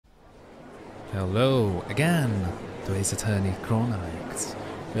Hello again to Ace Attorney Chronicles.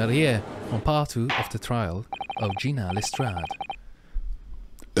 We are here on part 2 of the trial of Gina Lestrade.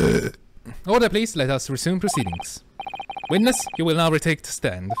 Order please, let us resume proceedings. Witness, you will now retake the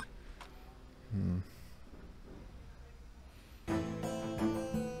stand.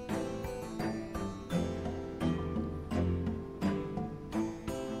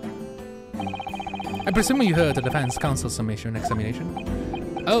 I presume you heard the defense counsel's summation examination?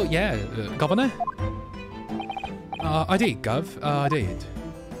 Oh yeah, Governor? I did, Gov. I did.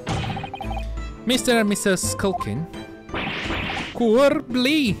 Mr. and Mrs. Skulkin.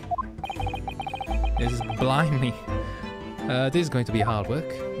 Corbly! This is blimey. This is going to be hard work.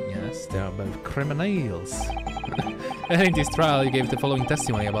 Yes, they are both criminals. In this trial, you gave the following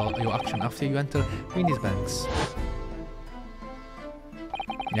testimony about your action after you entered Winnie's banks.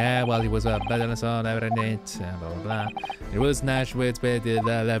 Yeah, well, he was a better son, ever in it, blah blah blah. It was Nash with blah blah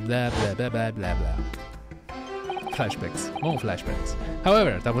blah blah blah blah blah blah. Flashbacks, more flashbacks.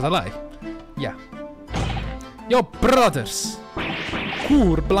 However, that was a lie. Yeah. Your brothers!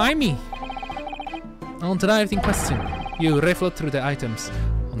 Cool, blimey! On to the in question, you riffled through the items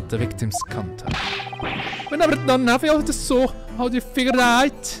on the victim's counter. We never done nothing of the sort. How do you figure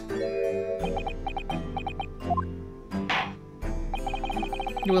that out?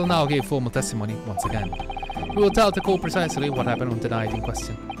 You will now give formal testimony once again. You will tell the court precisely what happened on the night in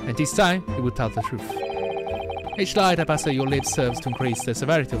question, and this time you will tell the truth. Each lie that passes your lips serves to increase the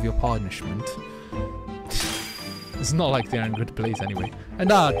severity of your punishment. It's not like they're in a good place anyway. And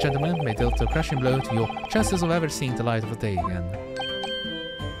that, gentlemen, may deal a crashing blow to your chances of ever seeing the light of day again.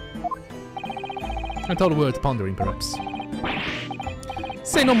 And all the words pondering, perhaps.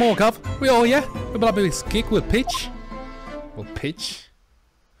 Say no more, Gov. We all here. We will be kick with pitch. Will pitch?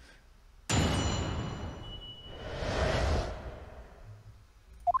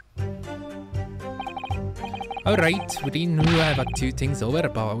 Alright, we didn't know I have two things over,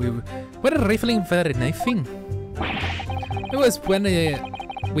 but we were rifling for nothing. It was when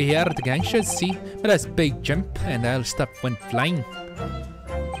we heard the gunshots, see, with this big jump and all stuff went flying.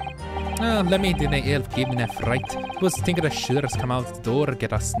 Let me deny elf gave me that fright. I was thinking the shooters come out the door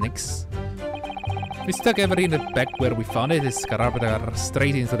get us nicks. We stuck everything in the back where we found it, scarabed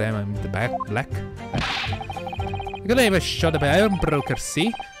straight into them and the back black. We could have a shot by iron broker,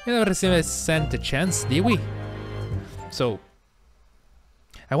 see? We never sent a chance, did we? So,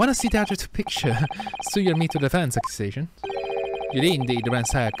 I want to see the other picture, so you're me to defense accusation. You did indeed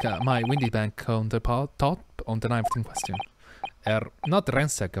ransack my Windy Bank counterpart on the night in question. Not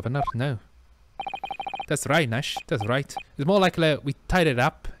ransack, Governor, no. That's right, Nash, that's right. It's more likely we tied it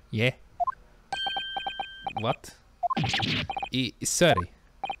up, yeah. What? Sorry.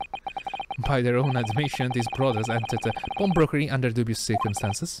 By their own admission, these brothers entered a pawnbrokery under dubious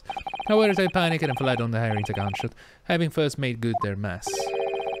circumstances. However, they panicked and fled on the hiring to gunshot, having first made good their mess.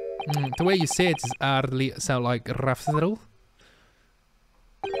 The way you say it is hardly sound like rough at all.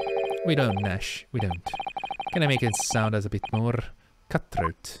 We don't, Nash, we don't. Can I make it sound as a bit more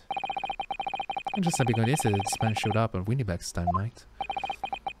cutthroat? I'm just a big coincidence this man showed up at Winnipeg's time night.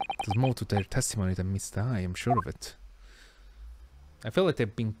 There's more to their testimony than meets the eye, I'm sure of it. I feel like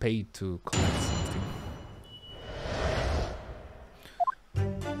they've been paid to collect something.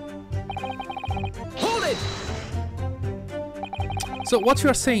 Hold it! So what you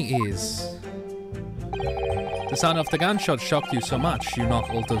are saying is, the sound of the gunshot shocked you so much you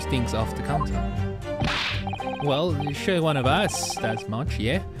knocked all those things off the counter. Well, you sure one of us, that's much,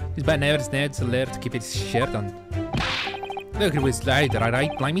 yeah? This bad never needs to learn to keep his shirt on. Look, it was right,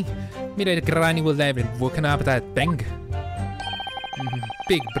 blimey. Me the granny will have been woken up at that bang.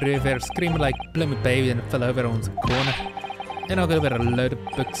 Big brother screamed like blooming baby and fell over on the corner. Then I got over a load of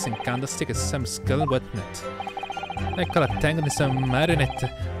books and candlestick and some skull, wasn't it? I got a tangle and some mud in it.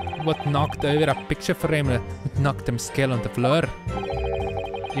 What knocked over a picture frame that knocked them skull on the floor.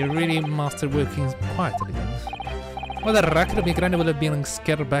 You really master working quietly then. What a racket, my granny would have been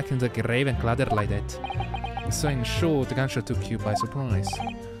scared back in the grave and clattered like that. So in short, the gunshot took you by surprise.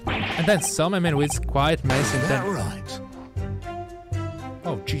 And then some men with quiet mess and then... right?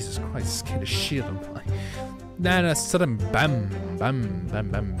 Oh, Jesus Christ, scared the shit out of me. Then a sudden bam, bam, bam,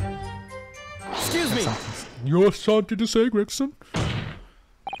 bam. Excuse me! You're something to say, Gregson?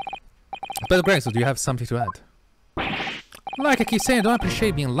 But Gregson, do you have something to add? Like I keep saying, I don't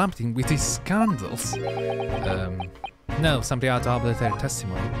appreciate being lumped in with these scandals. No, something out of their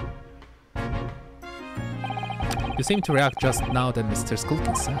testimony. You seem to react just now that Mr.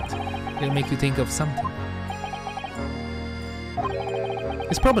 Skulkin said. It'll make you think of something.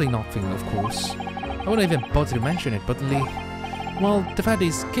 It's probably nothing, of course. I wouldn't even bother to mention it, but Well, the fact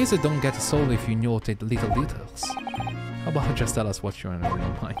is, cases don't get solved if you note the little details. How about just tell us what's on your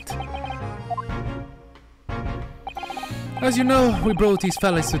mind? As you know, we brought these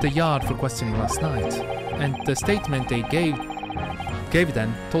fellas to the yard for questioning last night, and the statement they gave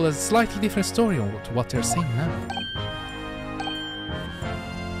then told us a slightly different story on what they're saying now.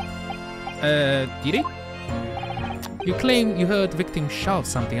 Did it? You claim you heard the victim shout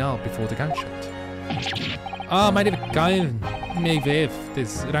something out before the gunshot. Ah, might have gone. Maybe if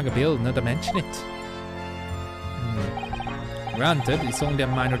this rang a bell, not to mention it. Granted, it's only a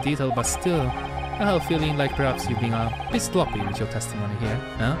minor detail, but still, I have a feeling like perhaps you've been a bit sloppy with your testimony here,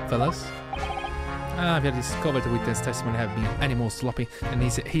 huh, fellas? I've discovered with this testimony have been any more sloppy, and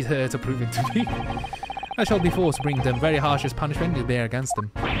he's here to prove it to me. I shall be forced to bring them very harshest punishment to bear against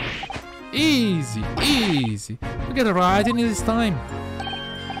them. Easy, easy. We'll get it right in this time.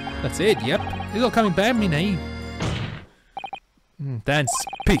 That's it, yep. It's all coming back, me name. Then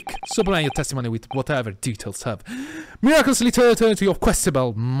speak. Supply your testimony with whatever details have miraculously turned to your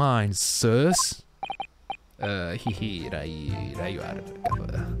questionable mind, sirs. There you are.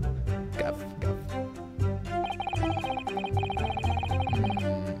 Gav.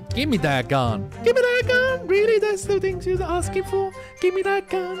 Give me that gun. Give me that gun. Really, that's the things you're asking for? Give me that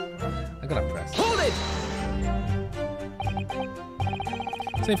gun. I'm gonna press. Hold it!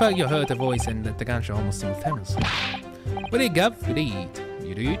 So in fact, you heard the voice and the gunshot almost simultaneously. What did Gav?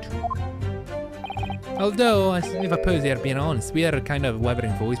 You did. Although, if I suppose they're being honest, we are kind of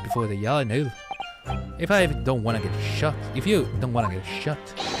wavering voice before the yell, no. If I don't want to get shot, if you don't want to get shot,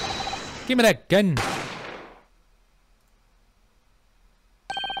 give me that gun.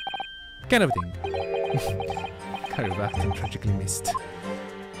 Kind of thing. Kind of acting tragically missed.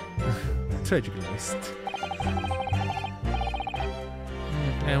 Tragically missed.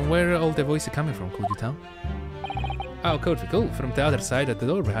 And where are all the voices coming from, could you tell? Oh, could be cool. From the other side of the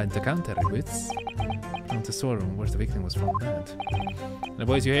door behind the counter, wits. From the storeroom where the victim was from that. The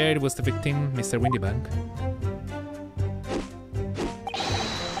voice you heard was the victim, Mr. Windybank.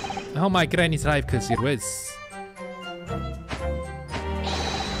 Oh, my granny's life cause it was.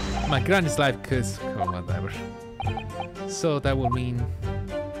 My granny's life cause... oh, whatever. So that will mean...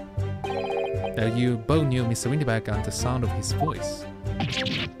 that you both knew Mr. Windybank and the sound of his voice.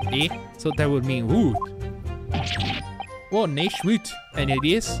 Eh? So that would mean wood. What, niche wood? Any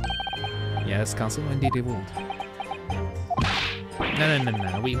ideas? Yes, Council, indeed it would.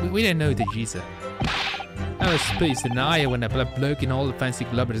 No. We didn't know the geezer. I was supposed to deny when a bloke in all the fancy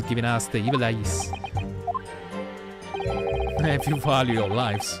glubbers giving us the evil eyes. If you value your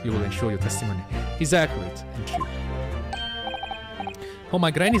lives, you will ensure your testimony is accurate and true. Oh,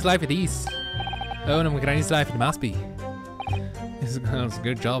 my granny's life it is. Oh, no, my granny's life it must be. It's a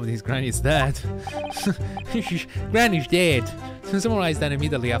good job his granny is dead. Granny's dead. To summarize then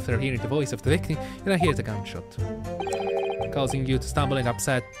immediately after hearing the voice of the victim, you hear the gunshot. Causing you to stumble and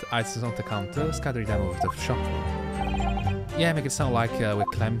upset items on the counter, scattering them over the shop. Yeah, make it sound like we're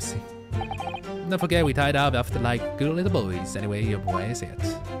clumsy. Don't forget we tied up after like good little boys. Anyway, your boy is it.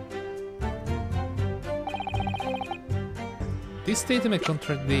 This statement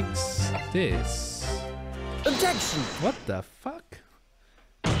contradicts this. Objection! What the fuck?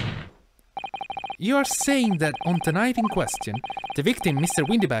 You are saying that on the night in question, the victim, Mr.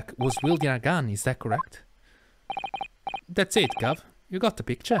 Windyback, was wielding a gun, is that correct? That's it, Gav. You got the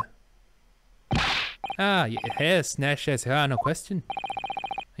picture. Ah, yes, Nash says, no question.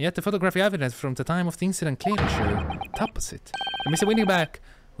 Yet the photographic evidence from the time of the incident clearly showed the opposite. And Mr. Windyback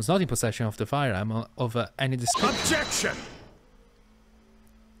was not in possession of the firearm of any description. Objection!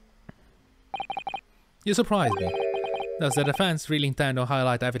 You surprise me. Does the defense really intend to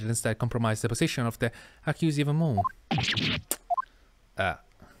highlight evidence that compromised the position of the accused even more?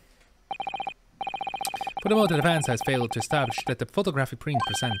 Furthermore, the defense has failed to establish that the photographic print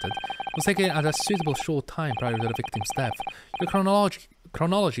presented was taken at a suitable short time prior to the victim's death. Your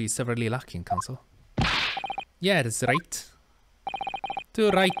chronology is severely lacking, Counsel. Yeah, that's right. Too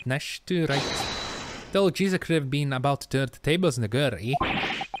right, Nash, too right. The old geezer could have been about to turn the tables in the girl, eh?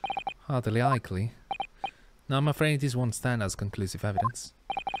 Hardly likely. No, I'm afraid this won't stand as conclusive evidence.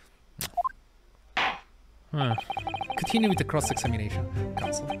 Continue with the cross-examination,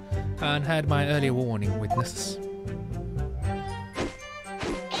 Counsel, and had my earlier warning witnesses.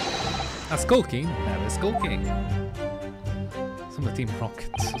 A skulking? Never skulking. Some of the Team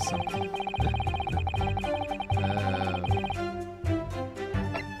Rockets or something.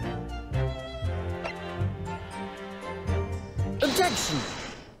 Objection!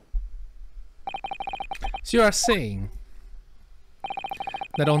 So you are saying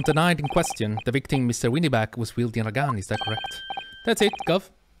that on the night in question, the victim, Mr. Windyback, was wielding a gun, is that correct? That's it, Gov.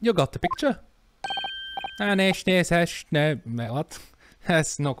 You got the picture. No, what?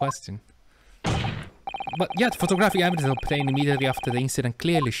 That's no question. But yet, photographic evidence obtained immediately after the incident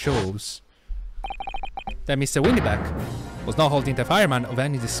clearly shows that Mr. Windyback was not holding the fireman of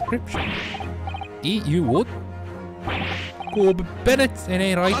any description. You would? Go Bennett, it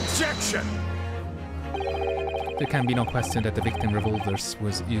ain't right. Objection! There can be no question that the victim revolvers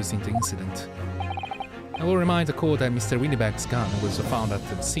was used in the incident. I will remind the court that Mr. Windyback's gun was found at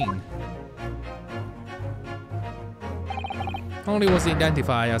the scene. Not only was it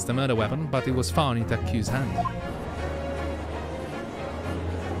identified as the murder weapon, but it was found in the accused's hand.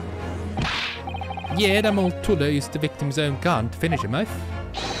 Yeah, that old Tuller used the victim's own gun to finish him off.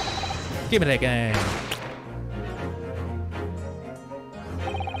 Give it again.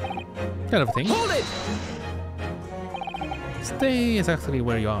 Kind of thing. Hold it! Stay exactly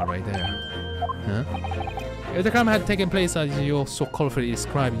where you are, right there. Huh? If the crime had taken place as you so colorfully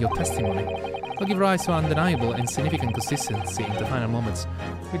described in your testimony, will give rise to undeniable and significant consistency in the final moments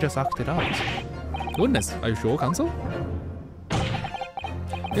we just acted out. Goodness, are you sure, counsel?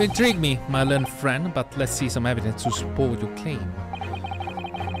 You intrigue me, my learned friend, but let's see some evidence to support your claim.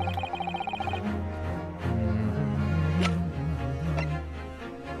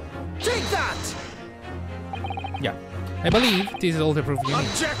 Take that! Yeah, I believe this is all the proof you need.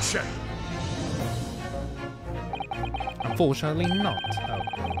 Objection! Unfortunately not. Oh.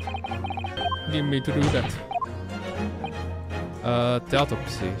 Give me to do that. The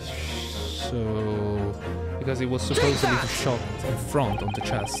autopsy. So, because it was supposedly shot in front of the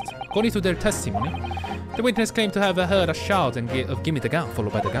chest. According to their testimony, the witness claimed to have heard a shout and "Give me the gun,"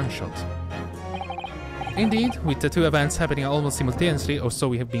 followed by the gunshot. Indeed, with the two events happening almost simultaneously, or so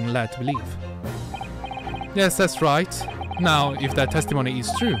we have been led to believe. Yes, that's right. Now, if that testimony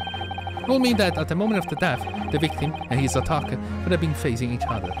is true, it will mean that at the moment of the death, the victim and his attacker would have been facing each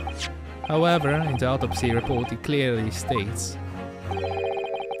other. However, in the autopsy report, it clearly states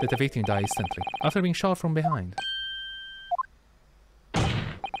that the victim died instantly, after being shot from behind.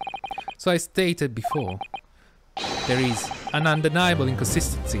 So I stated before, there is an undeniable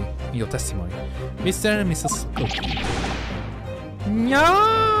inconsistency in your testimony, Mr. and Mrs. Cook.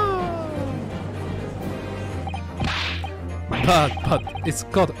 But it's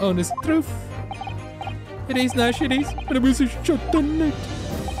God's honest truth. It is, Nash, it is, and it was a shot on it.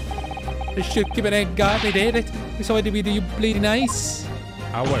 They should keep it in God, they did it. We saw the video, you bleeding eyes.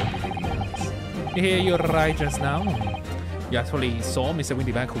 Our bleeding eyes. You hear you're right just now. You actually saw Mr.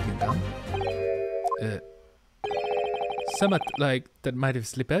 Windyback holding down. Somewhat like that might have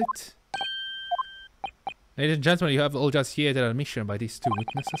slipped out. Ladies and gentlemen, you have all just heard their admission by these two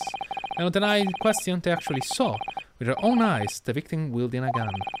witnesses. And on the night in question, they actually saw, with their own eyes, the victim wielding a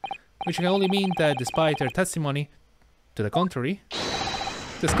gun. Which can only mean that despite their testimony to the contrary,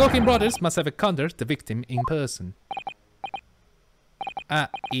 the Skulking brothers must have encountered the victim in person.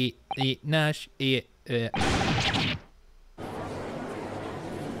 Nash,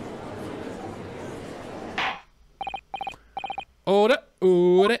 Ora,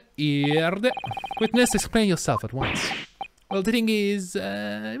 erde. Witness, explain yourself at once. Well, the thing is,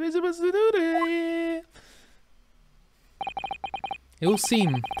 we're supposed to do that. It will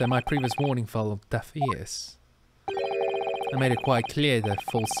seem that my previous warning fell on deaf ears. I made it quite clear that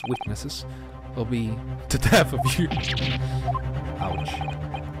false witnesses will be the death of you. Ouch.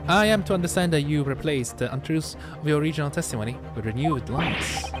 I am to understand that you replaced the untruths of your original testimony with renewed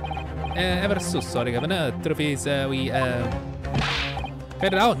lies. Ever so sorry, Governor. Truth is, we,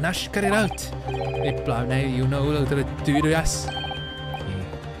 cut it out, Nash, cut it out. Now you know what to do to us.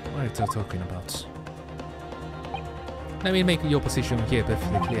 What are you talking about? Let me make your position here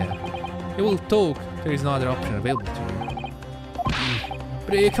perfectly clear. You will talk, there is no other option available to you.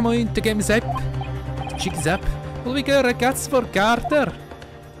 Come on, the game's up. Cheeks up. Will we go regards for Carter?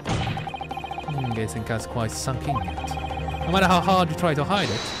 Guessing Cat's quite sunk in yet. No matter how hard you try to hide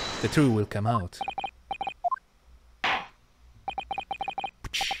it, the truth will come out.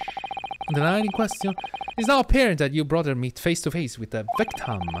 On the night in question, it is now apparent that your brother meet face to face with the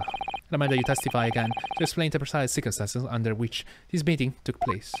victim. Remind that you testify again to explain the precise circumstances under which this meeting took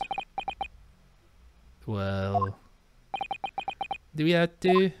place. Well, do we have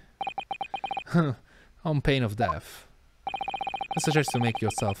to? On pain of death. I suggest to make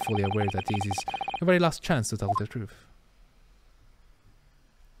yourself fully aware that this is your very last chance to tell the truth.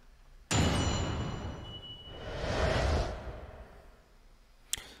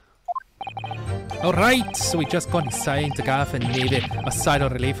 Alright, so we just got inside the gaff and needed a sigh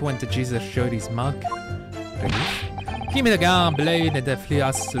of relief when the Jesus showed his mug. Relief? Give me the gun, blood, and the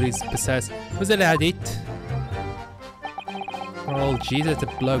fleas is possessed. Was that it? Oh Jesus, the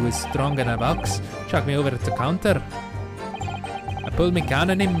bloke was stronger than a box. Chucked me over at the counter. I pulled my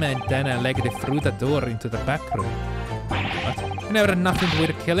gun on him and then I legged it through the door into the back room. But I never had nothing to do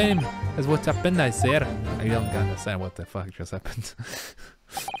with killing him. That's what happened, I swear. I don't understand what the fuck just happened.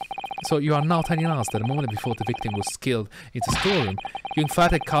 So you are now telling us that the moment before the victim was killed in the storeroom, you in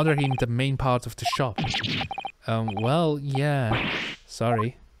fact encountered him in the main part of the shop. Well, yeah.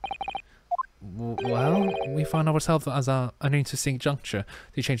 Sorry. Well, we found ourselves at an interesting juncture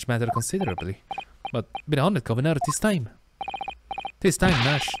to change the matter considerably. But be the honest, Governor, this time. This time,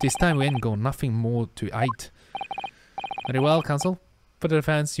 Nash. This time we ain't got nothing more to hide. Very well, Counsel. For the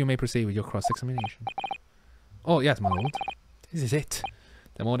defense, you may proceed with your cross-examination. Oh, yes, my lord. This is it.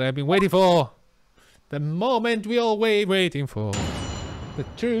 The moment I've been waiting for. The moment we all waiting for. The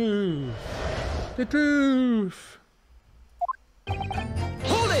truth. The truth.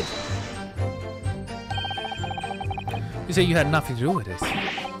 Hold it! You say you had nothing to do with this.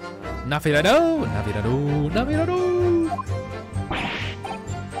 Nothing at all. Nothing at all. Nothing at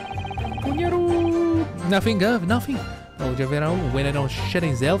all. Nothing, Gov. Nothing. Oh, Javero went on shut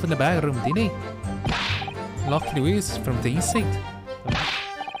himself in the back room, didn't he? Locked the wheels from the inside.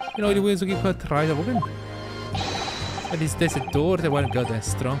 You know the wheels will keep her right open. At least there's a door that won't go that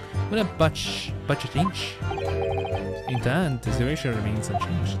strong. With a budge an inch. In the end, the situation remains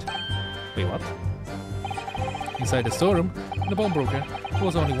unchanged. Wait, what? Inside the storeroom, the pawnbroker, there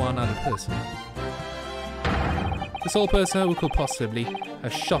was only one other person. The sole person who could possibly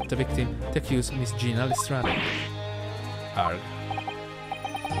have shot the victim, the accused Miss Gina Lestrada. Arg.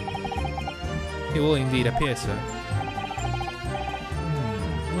 It will indeed appear so.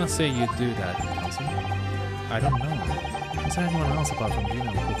 I must say you do that, Counsel. I don't know. Is there anyone else apart from Gina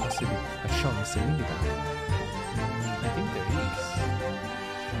who could possibly have shot Mr. Windyback? I think there is.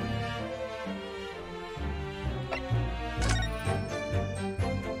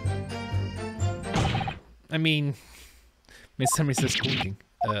 I mean, Mr. Squeaking.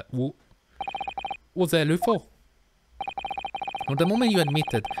 What's there look for? From the moment you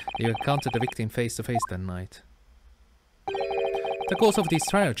admitted that you encountered the victim face to face that night, the course of this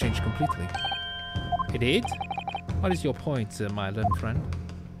trial changed completely. It did? What is your point, my learned friend?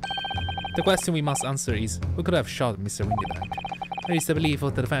 The question we must answer is, who could have shot Mr. Windybank? There is the belief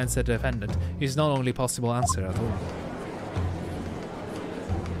of the defense that the defendant is not only possible answer at all.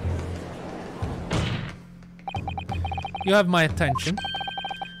 You have my attention.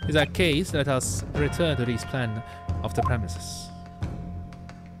 In that case, let us return to this plan of the premises.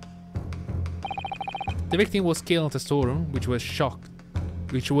 The victim was killed in the storeroom, which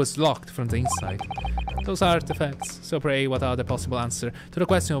was locked from the inside. Those are the facts, so pray what are the possible answers to the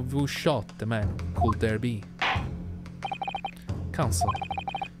question of who shot the man could there be? Counsel,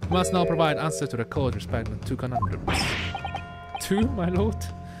 you must now provide answer to the court respecting two conundrums. Two, my lord?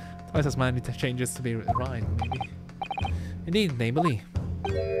 Twice as many changes to be right, maybe. Indeed, namely.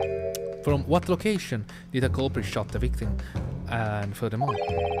 From what location did the culprit shot the victim? And furthermore,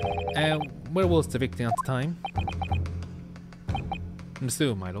 where was the victim at the time?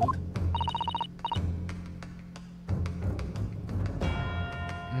 Still, my lord.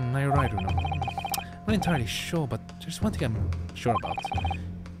 You're right, Runo. I'm not entirely sure, but there's one thing I'm sure about.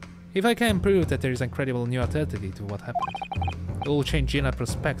 If I can prove that there is incredible new alternative to what happened, it will change Gina's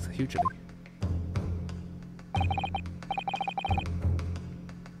prospect hugely.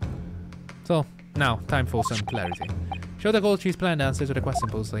 So, now, time for some clarity. Show the gold cheese plan answer to the question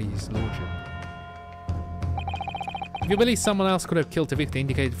posed by his lordship. If you believe someone else could have killed the victim,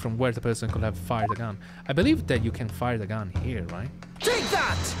 indicated from where the person could have fired the gun. I believe that you can fire the gun here, right? Take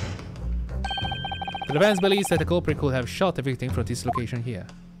that! The defense believes that the culprit could have shot the victim from this location here.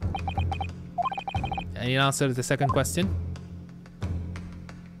 Any answer to the second question?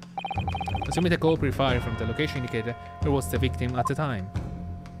 Assuming the culprit fired from the location indicated, where was the victim at the time?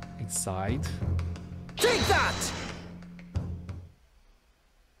 Inside. Take that!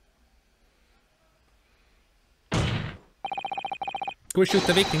 We shoot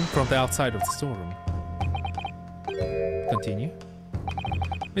the victim from the outside of the storeroom. Continue.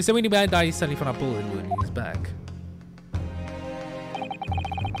 Mr. Windybank died instantly from a bullet wound in his back.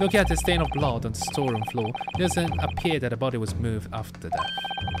 Looking at the stain of blood on the storeroom floor, it doesn't appear that the body was moved after death.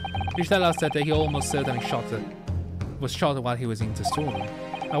 Which tells us that he almost certainly was shot while he was in the storeroom.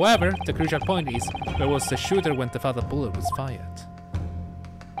 However, the crucial point is, where was the shooter when the other bullet was fired?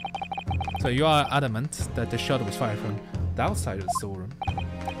 So you are adamant that the shot was fired from the outside of the storeroom?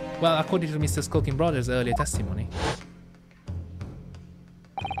 Well, according to Mr. Skulking Brothers' earlier testimony,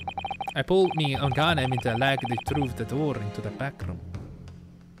 I pulled me on gun and with the leg through the door into the back room.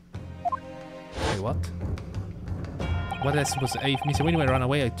 Wait, what? What else was if Mr. Winnie ran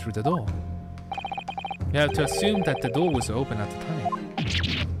away through the door? You have to assume that the door was open at the time.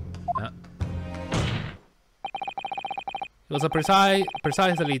 It was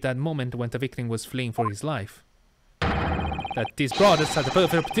precisely that moment when the victim was fleeing for his life that these brothers had the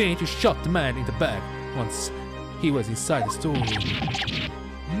perfect opportunity to shoot the man in the back once he was inside the storeroom.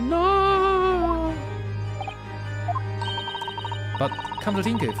 No! But come to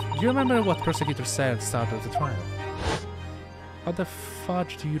think of it, do you remember what prosecutor said at the start of the trial? How the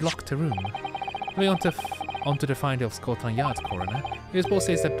fudge do you lock the room? Moving on to the finding of Scotland Yard's coroner, he was supposed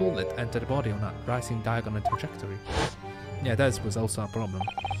to say the bullet entered the body on a rising diagonal trajectory. Yeah, that was also a problem.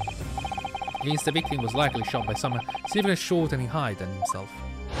 It means the victim was likely shot by someone significantly shorter in height than himself.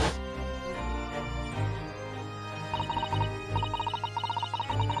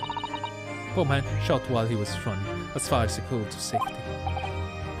 Poor man shot while he was running, as far as he could to safety.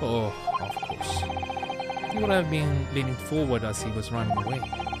 Oh, of course. He would have been leaning forward as he was running away.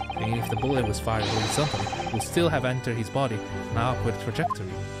 And if the bullet was fired horizontally, it would still have entered his body on an upward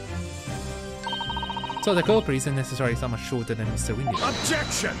trajectory. So the culprit isn't necessarily someone shorter than Mr. Winnie.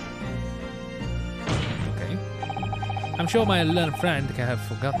 Objection! Okay. I'm sure my learned friend can have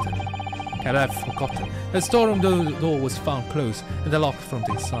forgotten. The storeroom door was found closed and locked from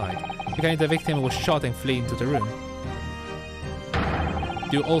the inside. You claim the victim was shot and fled into the room.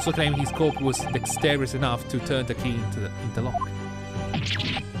 Do you also claim his corpse was dexterous enough to turn the key into the lock?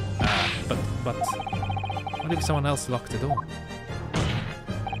 But what if someone else locked the door?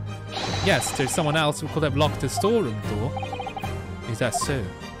 Yes, there's someone else who could have locked the storeroom door. Is that so?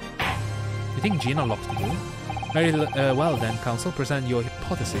 You think Gina locked the door? Very well then, counsel, present your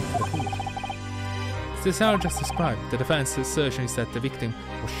hypothesis to the court. As the scenario just described, the defense's assertion is that the victim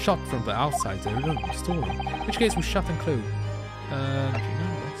was shot from the outside the storeroom, in which case was shut and closed. Gina,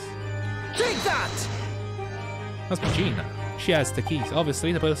 yes. Take that! Must be Gina. She has the keys.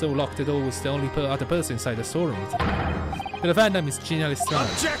 Obviously, the person who locked the door was the only other person inside the storeroom at the time. The defendant is Gina Lestrade.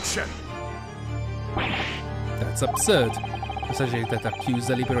 Objection! That's absurd. To suggest that the accused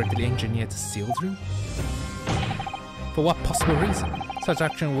deliberately engineered the sealed room? For what possible reason? Such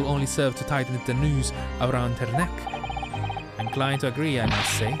action will only serve to tighten the noose around her neck. I'm inclined to agree, I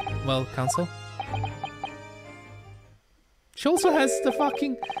must say. Well, counsel? She also has the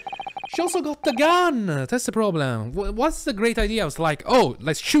fucking... She also got the gun! That's the problem. What's the great idea? I was like, oh,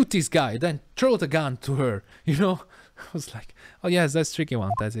 let's shoot this guy, then throw the gun to her. You know? I was like, oh yes, that's a tricky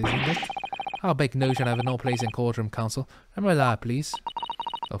one, that isn't it? Our big notion have no place in courtroom, counsel. Remember that, please.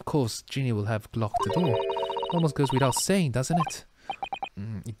 Of course, Ginny will have locked the door. Almost goes without saying, doesn't it?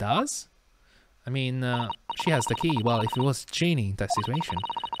 It does? I mean, she has the key. Well, if it was Ginny in that situation,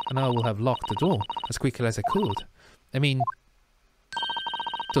 and I will have locked the door as quickly as I could. I mean,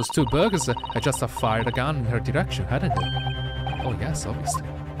 those two burglars had just fired a gun in her direction, hadn't they? Oh yes, obviously.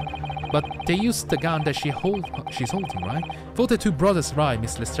 But they used the gun that she's holding, right? Thought the two brothers, right,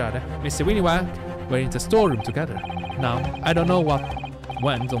 Miss Lestrade, Mr. Winnie were in the storeroom together. Now, I don't know what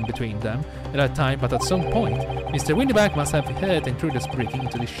went on between them at that time, but at some point, Mr. Winnieback must have heard intruders breaking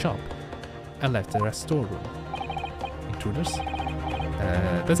into this shop and left the storeroom. Intruders?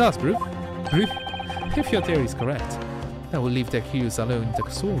 That's us, Bruce. Bruce? If your theory is correct, that will leave the accused alone in the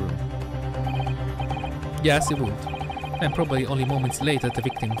storeroom. Yes, it would. And probably only moments later the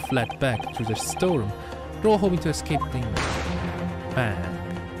victim fled back through the storeroom, draw hoping to escape the bang.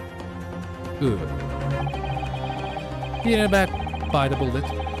 Hidden back by the bullet,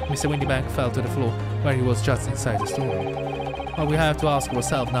 Mr. Winnieback fell to the floor where he was just inside the storeroom. What we have to ask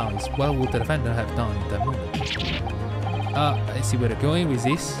ourselves now is what would the defender have done in that moment? I see where they're going with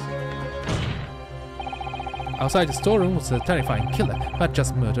this. Outside the storeroom was a terrifying killer who had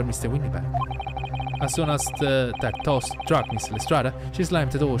just murdered Mr. Winnieback. As soon as that thought struck Miss Lestrade, she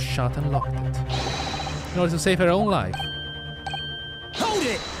slammed the door shut and locked it. In order to save her own life. Hold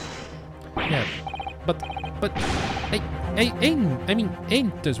it! Yeah, but,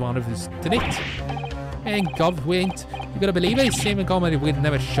 ain't there's one of us tonight? Ain't God, we ain't. You gotta believe it, same in comedy we'd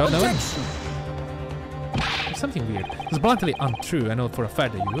never shot no one. There's something weird. It's bluntly untrue, I know for a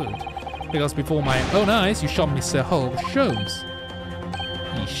fact that you would. Because before my own eyes, you shot Mr. Holmes Sholmes.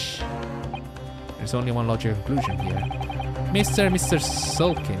 Yeesh. There's only one logical conclusion here. Mr.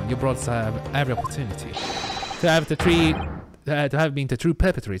 Sulkin, you brothers have every opportunity to have been the true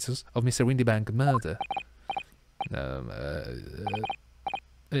perpetrators of Mr. Winniebank's murder.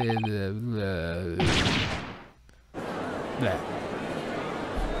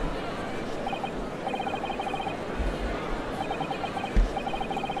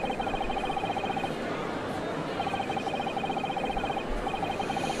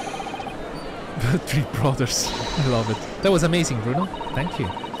 Three brothers. I love it. That was amazing, Bruno. Thank you.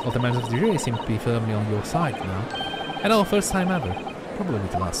 All the members of the jury seem to be firmly on your side now. And our first time ever. Probably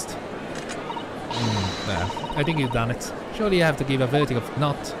the last. There. I think you've done it. Surely you have to give a verdict of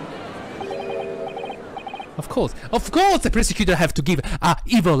not. Of course, the prosecutor have to give a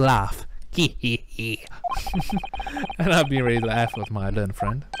evil laugh. Hee. And I've been ready to laugh with my learned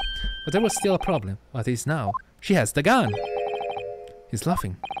friend. But there was still a problem. What is now? She has the gun. He's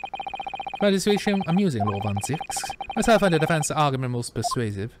laughing. Well, this situation amusing, Lord Van Zix. Myself and the defense argument most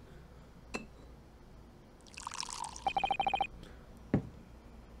persuasive.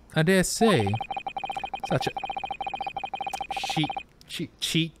 I dare say, such a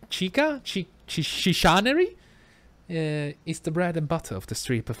chicanery is the bread and butter of the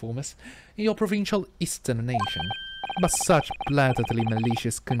street performers in your provincial eastern nation. But such blatantly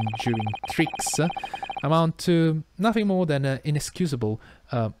malicious conjuring tricks amount to nothing more than inexcusable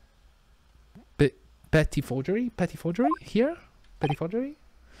petty forgery? Petty forgery? Here? Petty forgery?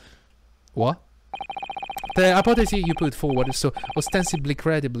 What? The hypothesis you put forward so ostensibly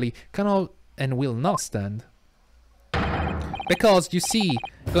credibly cannot and will not stand. Because, you see,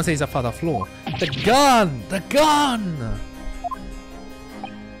 don't say it's a fatal flaw. The gun! The gun!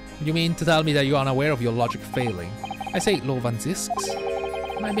 You mean to tell me that you are unaware of your logic failing? I say, Lord Van Zix.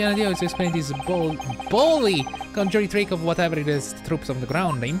 Might be an idea to explain this bully conjuring trick of whatever it is the troops on the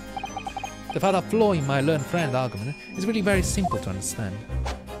ground name. The fatal flaw in my learned friend argument is really very simple to understand.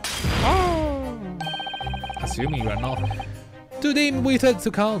 Oh. Assuming you are not too dim-witted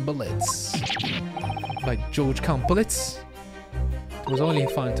to count bullets. By George, count bullets? It was only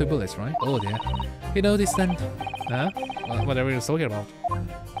found 2 bullets, right? Oh dear. You know this then? Huh? Whatever you're talking about.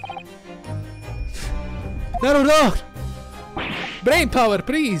 No! Brain power,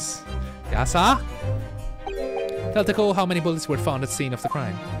 please! Yes, sir? Tell the call how many bullets were found at the scene of the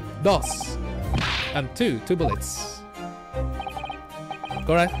crime. Dos. And 2 bullets.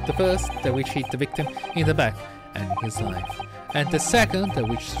 Correct. The first, that which hit the victim in the back and his life. And the second, that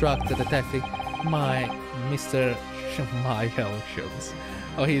which struck the detective, Mr. Michael shows.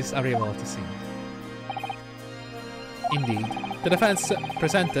 Oh, he's arrival at the scene. Indeed. The defense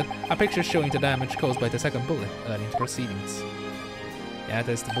presented a picture showing the damage caused by the second bullet early in the proceedings. Yeah,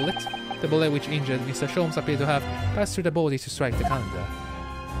 there's the bullet. The bullet which injured Mr. Sholmes appeared to have passed through the body to strike the calendar.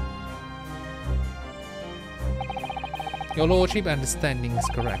 Your lordship understanding is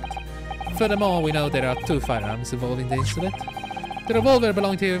correct. Furthermore, we know there are 2 firearms involved in the incident. The revolver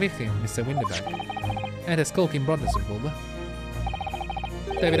belonging to your victim, Mr. Winterberg, and a skulking brother's revolver.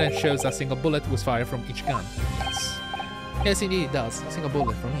 The evidence shows a single bullet was fired from each gun. Yes. Yes, indeed it does. A single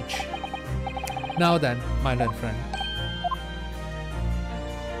bullet from each. Now then, my learned friend.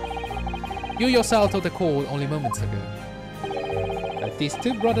 You yourself told the court only moments ago that these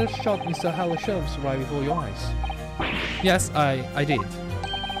 2 brothers shot Mr. Sholmes right before your eyes. Yes, I did.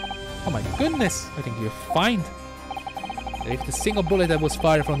 Oh my goodness, I think you're fine. If the single bullet that was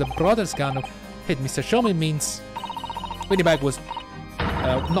fired from the brother's gun hit Mr. Sholmes means Winterberg was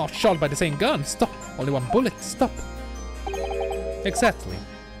not shot by the same gun. Stop. Only 1 bullet. Stop. Exactly.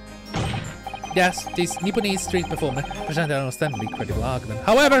 Yes, this Nipponese street performer presented an ostensibly credible argument.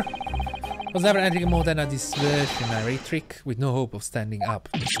 However, was never anything more than a diversionary trick with no hope of standing up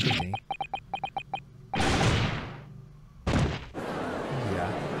to scrutiny.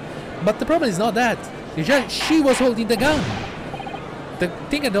 Yeah. But the problem is not that. It's just she was holding the gun. The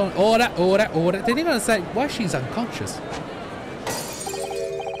thing I don't... Ora. They didn't understand why she's unconscious.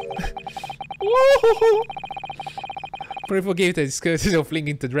 Pray forgive the discourtesy of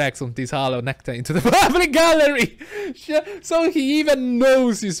flinging the drags on this hollow nectar into the public gallery. So he even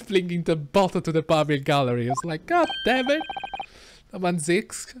knows he's flinging the bottle to the public gallery. It's like, God damn it. Van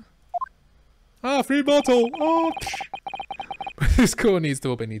Zix. Ah, free bottle. Oh. This cool needs to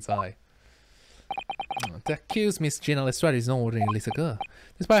open its eye. The accused Miss Gina Lestrade is no ordinary little girl.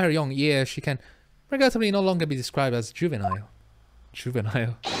 Despite her young years, she can regrettably no longer be described as juvenile.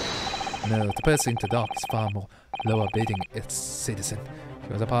 Juvenile? No, the person in the dock is far more lower bidding its citizen.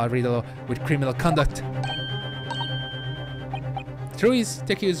 She was a part riddle with criminal conduct. True is,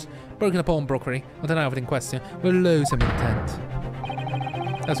 the accused broken upon brokery on the night in question with loathsome intent.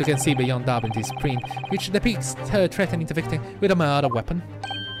 As we can see beyond Darbenty's print, which depicts her threatening the victim with a murder weapon.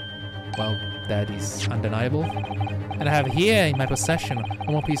 Well, that is undeniable. And I have here in my possession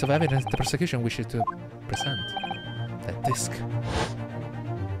one more piece of evidence the prosecution wishes to present. That disc.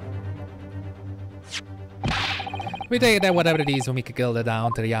 We take that whatever it is will make a girl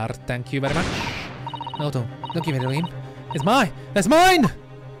down to the yard. Thank you very much. No, don't give it to him. It's mine! That's mine!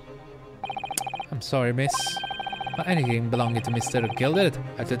 I'm sorry, miss. But anything belonging to Mr. Gilded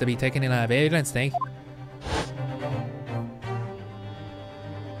had to be taken in evidence, eh?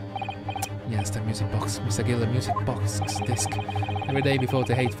 Yes, the music box. Mr. Gill, the music box disc. Every day before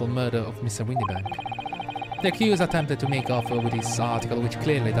the hateful murder of Mr. Windybank. The accused attempted to make off with this article, which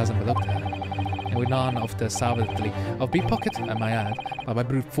clearly doesn't belong to her. And with none of the savagely of pickpocket, I might add, but by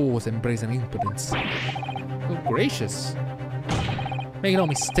brute force and brazen impudence. Oh, gracious. Make no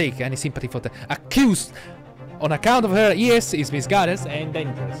mistake, any sympathy for the accused on account of her years is misguided and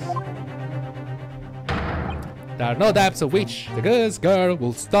dangerous. There are no doubts of which the girl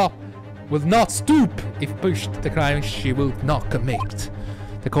will not stoop if pushed. The crime she will not commit.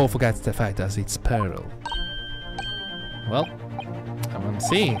 The court forgets the fact as its peril. Well, I want to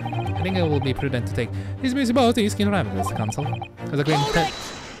see. I think it will be prudent to take this music boat to Iskin Ravenous Council. As a green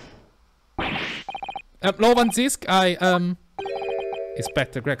Lord Van Zisk,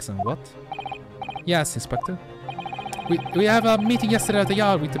 Inspector Gregson, what? Yes, Inspector. We have a meeting yesterday at the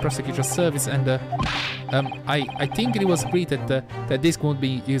yard with the prosecutor's service, and I think it was agreed that that this won't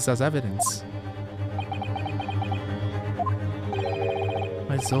be used as evidence.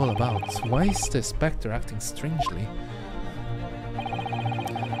 What it's all about? Why is the Inspector acting strangely?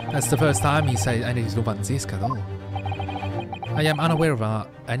 That's the first time he said any to Van Zisk at all. I am unaware of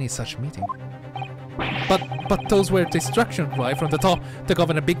any such meeting. But those were instructions right from the top. The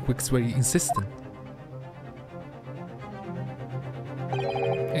governor bigwigs were insistent.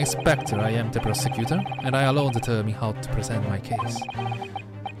 Inspector, I am the prosecutor, and I alone determine how to present my case.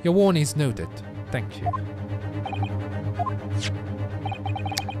 Your warning is noted. Thank you.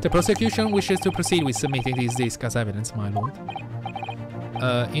 The prosecution wishes to proceed with submitting this disc as evidence, my lord.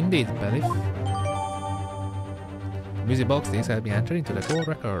 Indeed, Belief. Music box disc has been entered into the court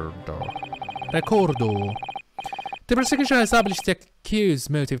recordo. The prosecution established the accused's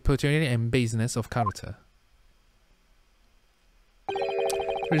motive, opportunity, and baseness of character.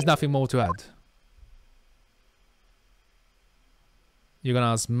 There is nothing more to add. You're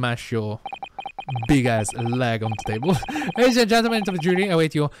gonna smash your big ass leg on the table. Ladies and gentlemen of the jury, I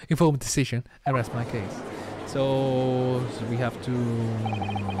await your informed decision and rest my case. So we have to.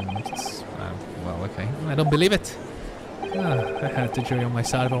 Well, okay. I don't believe it. I had the jury on my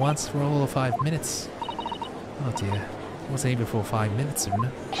side for once for all of 5 minutes. Oh dear. It wasn't even for 5 minutes, you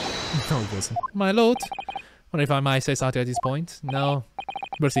know? No, it wasn't. My lord. What if I might say something at this point? No.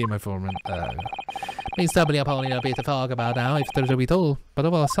 Proceed, my foreman. Been stumbling upon it a bit to talk about now, if there's a bit all, but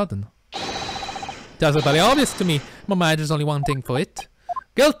all of a sudden. That's very obvious to me. My mind, there's only one thing for it.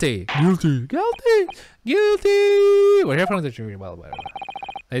 Guilty! Guilty! Guilty! Guilty! We're here from the jury. Well,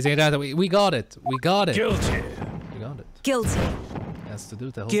 ladies and gentlemen, we got it. We got it. Guilty. We got it. Guilty. Has to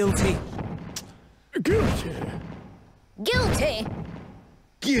do the whole Guilty. Guilty. Guilty.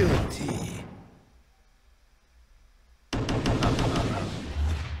 Guilty.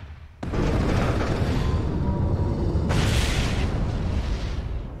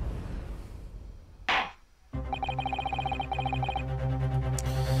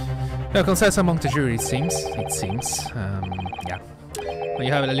 No consensus among the jury, it seems. Yeah. Well,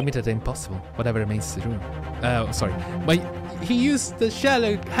 you have a limited and impossible, whatever remains to do. Sorry. But he used the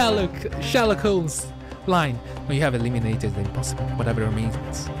Sherlock Holmes line. When you have eliminated the impossible, whatever remains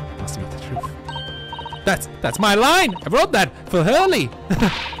must be the truth. That's my line! I wrote that for Hurley!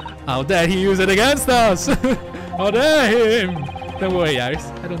 How dare he use it against us! How dare him! Don't worry, Iris.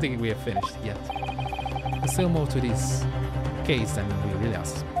 I don't think we have finished yet. There's still more to this case than we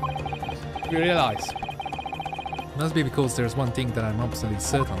realize. Must be because there's one thing that I'm absolutely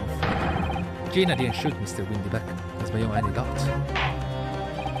certain of. Gina didn't shoot Mr. Windybank. That's my only doubt.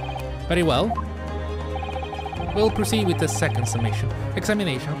 Very well. We'll proceed with the second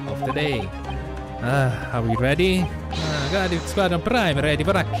examination of the day. Are we ready? Got it, squadron prime, ready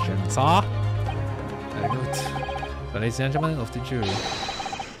for action, sir. Very good. Ladies and gentlemen of the jury,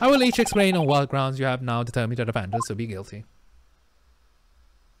 I will each explain on what grounds you have now determined the offenders to be guilty.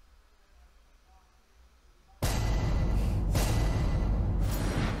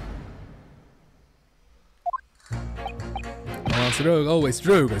 Once rogue, always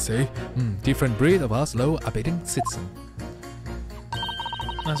rogue, I say. Different breed of us, law-abiding citizen.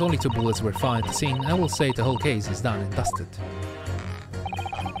 As only 2 bullets were fired at the scene, I will say the whole case is done and dusted.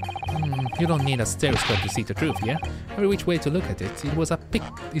 You don't need a stereoscope to see the truth, yeah? Every which way to look at it, it was that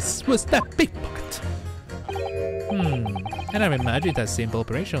pickpocket. I never imagined that simple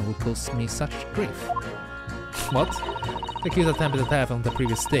operation would cause me such grief. What? The accused attempted theft on the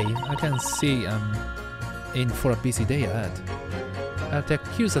previous day. I can see in for a busy day ahead. The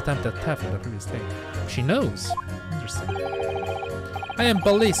accused attempted theft on the previous day. She knows. Interesting. I am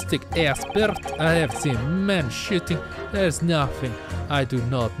ballistic expert. I have seen men shooting. There's nothing I do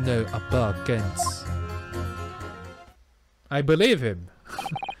not know about guns. I believe him.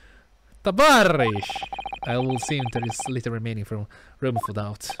 Tabarish! I will seem there is little remaining from room for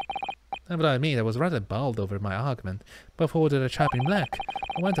doubt. But I mean, I was rather bowled over my argument, but for the chap in black,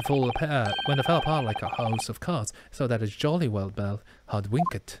 when the fell apart like a house of cards, so that is jolly well bell had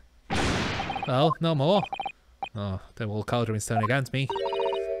winked. Well, no more. Oh, the whole courtroom is turning against me.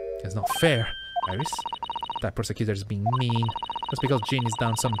 It's not fair, Iris. That prosecutor is being mean. Just because Jean has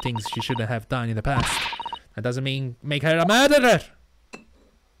done some things she shouldn't have done in the past. That doesn't mean make her a murderer!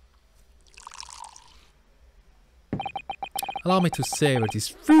 Allow me to savor this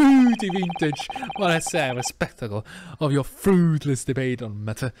fruity vintage while I savor a spectacle of your fruitless debate on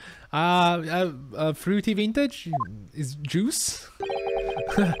matter. Fruity vintage is juice?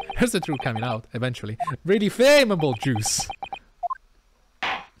 Here's the truth coming out, eventually. Really flammable juice!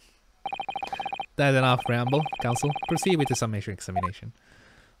 That's enough ramble, counsel. Proceed with the summation examination.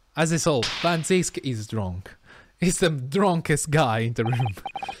 As is all, Van Zisk is drunk. He's the drunkest guy in the room.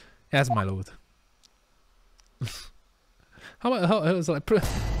 Yes, my lord. How it was like,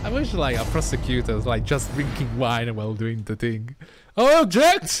 I wish like a prosecutor was like just drinking wine while doing the thing. Oh,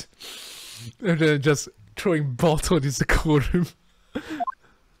 object! And then just throwing bottles in the courtroom.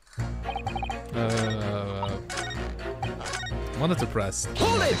 Wanted to press.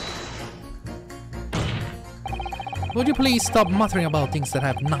 Hold it! Would you please stop muttering about things that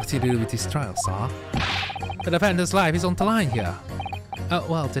have nothing to do with this trial, sir? The defendant's life is on the line here.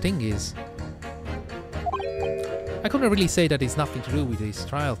 Well, the thing is, I couldn't really say that it's nothing to do with this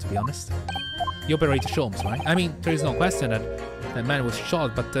trial, to be honest. You operated Sholmes, right? I mean, there is no question that the man was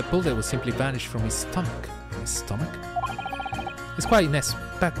shot, but the bullet was simply vanished from his stomach. His stomach? It's quite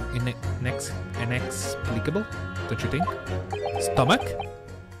inexplicable, don't you think? Stomach?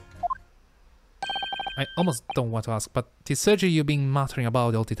 I almost don't want to ask, but the surgery you've been muttering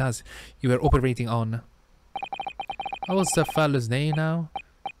about all the time you were operating on... What was the fellow's name now?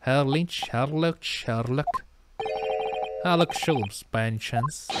 Herluck Sholmes, by any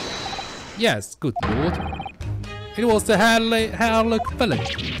chance? Yes, good lord. It was the Herluck fellow.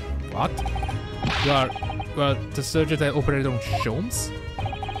 What? You are the surgeon that operated on Sholmes?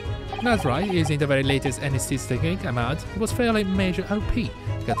 That's right, using the very latest anesthesia technique I'm at. It was fairly major OP, I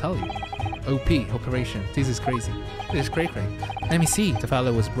can tell you. OP, operation. This is crazy. This is cray. Let me see, the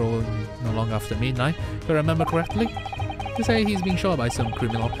fellow was brought no long after midnight, if I remember correctly. To say he's being shot by some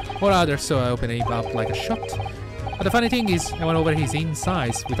criminal, or rather, so I opened him up like a shot. But the funny thing is, I went over his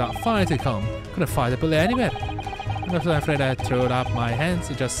insides without fire to come. Couldn't find the bullet anywhere. I'm afraid I threw up my hands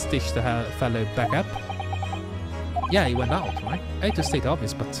and just stitched the fellow back up. Yeah, he went out, right? I hate to state the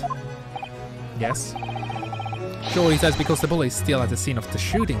obvious, but... Yes. Surely that's because the bullet is still at the scene of the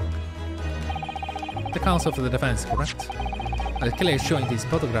shooting. The counsel for the defense, correct? The killer is showing this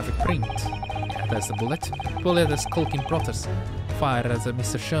photographic print. Yeah, that's the bullet. Bullet that skulking protest fired as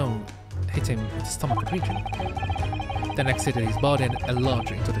Mr. Sean hit him in the stomach region. Then exited his body and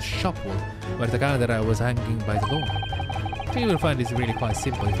lodged into the shop wall where the calendar was hanging by the door. You will find this really quite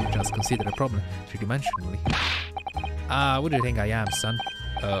simple if you just consider the problem three-dimensionally. What do you think I am, son?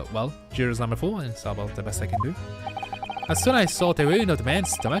 Well, jurors number 4 is about the best I can do. As soon as I saw the wound of the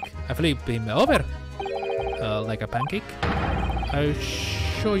man's stomach, I flipped him over. Like a pancake. I'll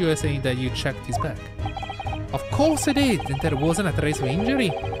show you a saying that you checked his back. Of course I did, and there wasn't a trace of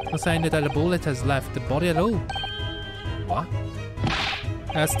injury. No sign that the bullet has left the body at all. What?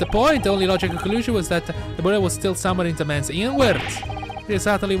 That's the point. The only logical conclusion was that the bullet was still somewhere in the man's inwards. That's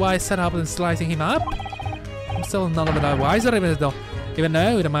exactly why I set up and slicing him up. I'm still none of the wiser, even though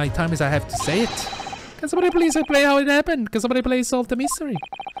in my time as I have to say it. Can somebody please explain how it happened? Can somebody please solve the mystery?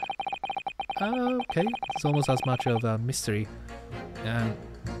 Okay, it's almost as much of a mystery and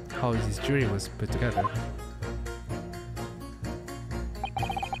how this jury was put together.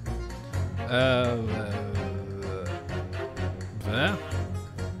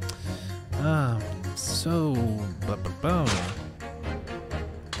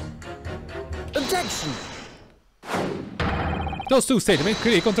 Objection! Those two statements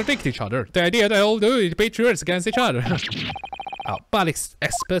clearly contradict each other. The idea that all do is pit jurors against each other. Oh, ballistics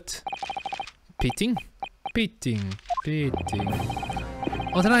expert. Pitting.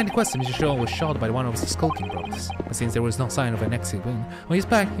 On the night in question, Mr. Shaw was shot by one of the skulking brothers, but since there was no sign of an exit wound on his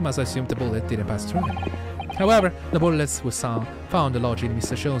back, he must assume the bullet didn't pass through him. However, the bullets was found lodged in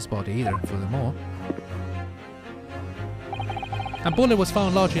Mr. Shaw's body either. Furthermore, a bullet was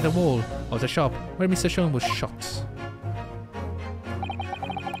found lodged in the wall of the shop where Mr. Shaw was shot.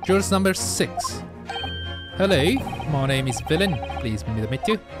 Jurors number 6. Hello, my name is Villain. Please meet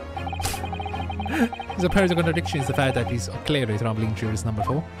you. His apparent contradiction is the fact that he's clearly troubling jurors number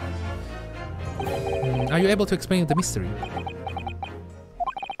 4. Are you able to explain the mystery?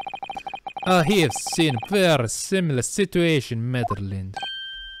 I have seen very similar situation in Netherlands.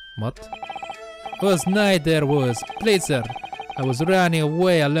 What? Was night there was blizzard. I was running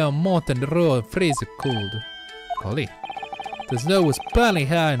away along mountain road, freezing cold. Golly. The snow was piling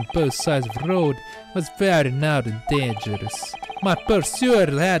high on both sides of the road. It was very narrow and dangerous. My pursuer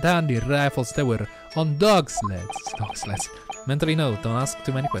had handy rifles that were on dog sleds. Mentally no, don't ask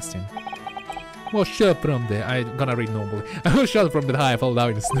too many questions. Was shot from the... I'm gonna read normally. I was shot from the high fall down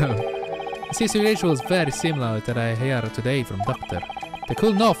in the snow. The situation was very similar that I hear today from doctor. They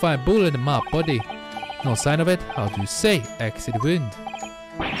could not find bullet in my body. No sign of it. How do you say? Exit wound.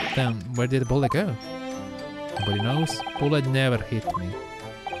 Then where did the bullet go? Nobody knows. Bullet never hit me.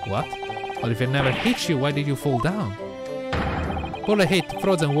 What? Well, if it never hit you, why did you fall down? Bullet hit the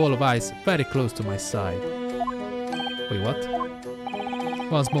frozen wall of ice very close to my side. Wait, what?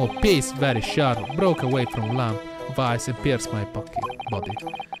 One small piece, very sharp, broke away from lump of ice and pierced my body.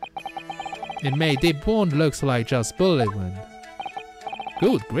 It made deep wound looks like just bullet wound.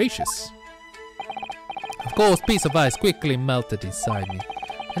 Good gracious. Of course, piece of ice quickly melted inside me.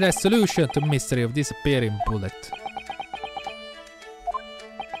 And a solution to mystery of disappearing bullet.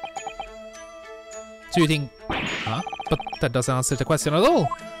 So you think... Huh? But that doesn't answer the question at all.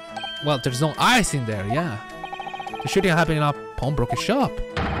 Well, there's no ice in there, yeah. The shooting happened in a pawnbroker shop.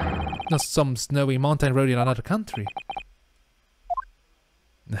 Not some snowy mountain road in another country.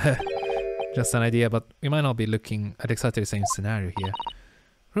 Just an idea, but we might not be looking at exactly the same scenario here.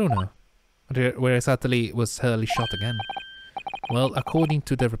 Runo. Where exactly was Hurley shot again? Well, according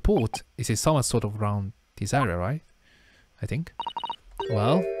to the report, it is somewhere sort of around this area, right? I think.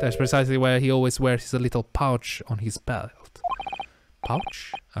 Well, that's precisely where he always wears his little pouch on his belt.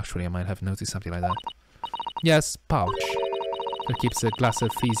 Pouch? Actually, I might have noticed something like that. Yes, pouch. That keeps a glass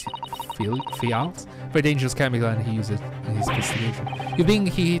of files. Very dangerous chemical, and he uses it in his investigation. You think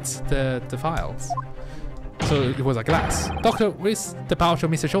he hits the files? So it was a glass. Doctor, where's the pouch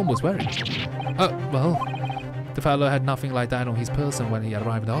Mr. Sholm was wearing? Well, the fellow had nothing like that on his person when he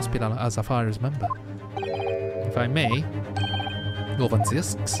arrived at the hospital, as far as I remember. If I may,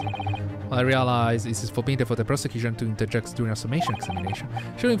 I realize it is forbidden for the prosecution to interject during a summation examination.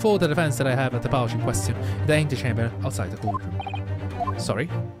 Showing forward the defense that I have at the pouch in question in the antechamber outside the courtroom. Sorry?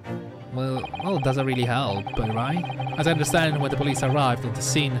 Well, it doesn't really help, right? As I understand, when the police arrived at the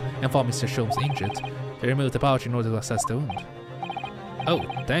scene and found Mr. Sholmes injured, they removed the pouch in order to assess the wound. Oh,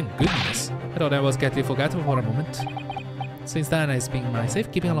 thank goodness. I thought I was getting forgotten for a moment. Since then, it's been my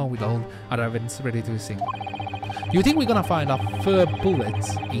safekeeping along with all other evidence ready to sing. You think we're gonna find a fur bullet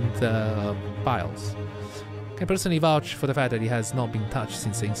in the files? Can personally vouch for the fact that it has not been touched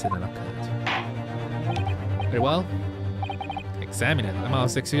since the incident occurred. Very well. Examine it. I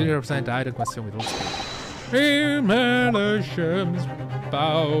must exclusively represent the item question with all speed. Immerse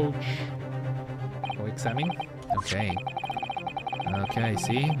pouch. Oh, examine? Okay. Okay,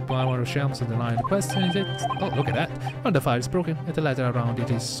 see? One of the shelves on the line of the question is it? Oh, look at that. One of the fire is broken and the letter around it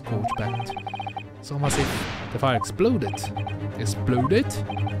is scorched back. It's almost as if the fire exploded. Exploded?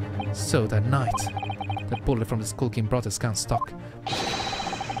 So that night, the bullet from the skulking brothers can't stuck.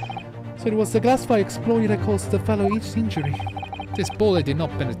 So it was the glass fire exploding that caused the fellow each injury. This bullet did not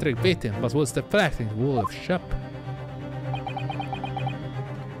penetrate victim, but was deflected in the wall of shop.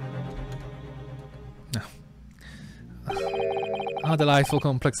 A delightful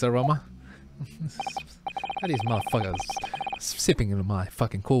complex aroma. That is motherfuckers sipping into my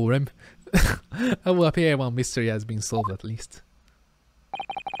fucking courtroom. I will appear one mystery has been solved at least.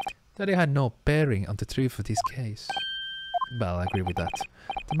 That it had no bearing on the truth of this case. Well, I agree with that.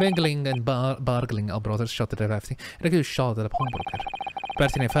 The mingling and bargaining of brothers shot at the rafting and a good shot at the pawnbroker.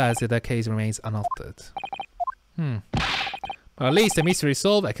 Pertinent facts that that case remains unaltered. But at least the mystery is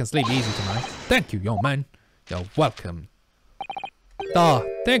solved. I can sleep easy tonight. Thank you, young man. You're welcome. Ah,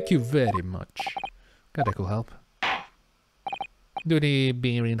 thank you very much. God, that could help. Duty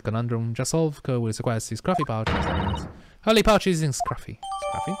being in conundrum, just solve code will request his scruffy pouch. Holy pouch is in scruffy.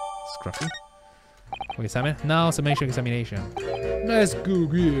 Scruffy. Okay, examine. Now summation examination. Let's go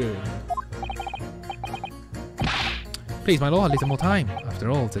again. Please, my lord, a little more time. After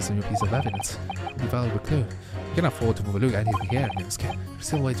all, there's a new piece of evidence. A valuable clue. You can afford to overlook anything here, Ryunosuke. There's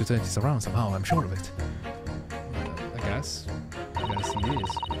still a way to turn this around somehow, I'm sure of it. I guess he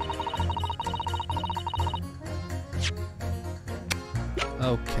is.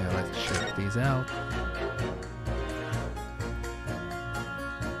 Okay, let's check these out.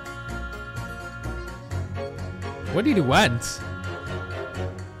 What did he want?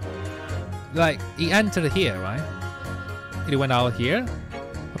 Like, he entered here, right? He went out here?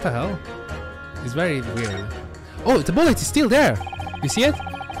 What the hell? It's very weird. Oh, the bullet is still there! You see it?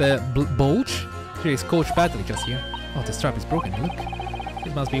 The bulge? There is coach badly just here. Oh, the strap is broken, look.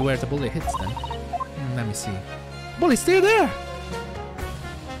 This must be where the bullet hits then. Let me see. Bullet's still there!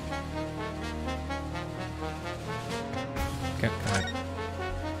 Okay, come on.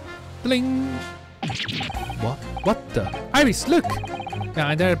 Bling! What? What the? Iris, look!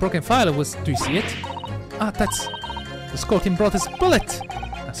 Behind there, a broken file was. Do you see it? Ah, that's. The Scorpion brought his bullet!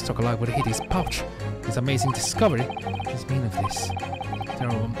 That struck alive would hit his pouch. His amazing discovery. What's the meaning of this? There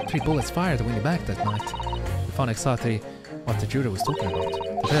were 3 bullets fired at Winnie back that night. We found exactly what the juror was talking about.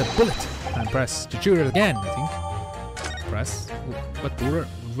 The third bullet! And press the juror again, I think. Press? What juror?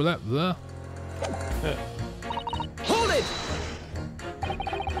 Hold it!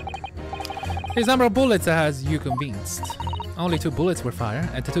 His number of bullets has you convinced. Only 2 bullets were fired,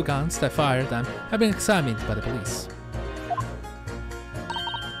 and the 2 guns that fired them have been examined by the police.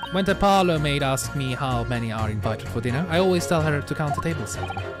 When the parlor maid asks me how many are invited for dinner, I always tell her to count the table set.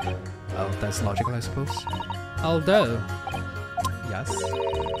 Well, that's logical, I suppose. Although, yes,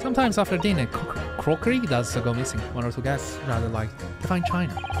 sometimes after dinner, crockery does go missing. 1 or 2 guests rather like to find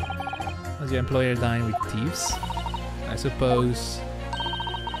china. Does your employer dine with thieves? I suppose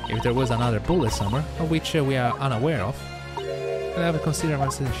if there was another bullet somewhere, of which we are unaware of, I would consider my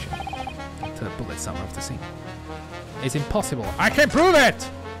solution. The bullet somewhere of the scene. It's impossible. I can prove it!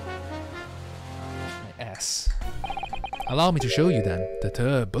 My ass. Allow me to show you then the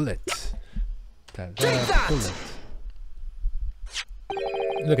third bullet. The third bullet.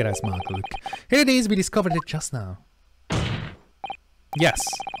 Look at that smart look. Here it is, we discovered it just now. Yes,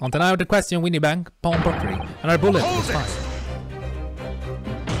 on the night of the question Winnie Bank, pawnbrokery, and our bullet was fired.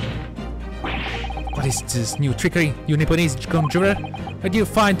 What is this new trickery, you Nipponese conjurer? Where do you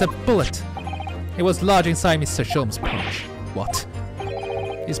find the bullet? It was lodged inside Mr. Sholmes' pouch. What?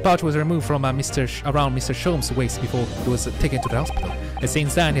 His pouch was removed from around Mr. Sholmes' waist before he was taken to the hospital, and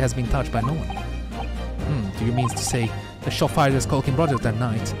since then it has been touched by no one. Do you mean to say the shot fired the Skulking Brothers that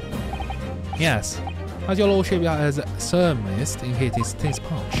night? Yes, as your lordship has surmised in his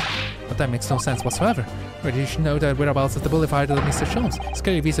pouch. But that makes no sense whatsoever. Where did you know the whereabouts of the bullet fired at Mr. Sholmes? It's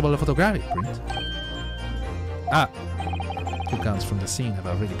clearly visible in photographic print. Ah, 2 guns from the scene have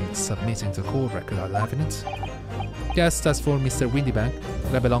already been submitted to court record are evidence. Yes, that's for Mr. Windybank,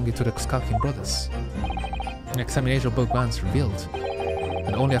 that belonging to the Skulking Brothers. An examination of both guns revealed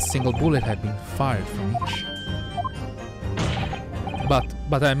that only a single bullet had been fired from each.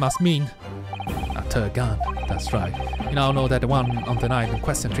 But that must mean a third gun. That's right. You now know that the one on the night in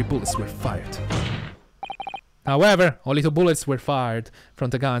question 3 bullets were fired. However, only 2 bullets were fired from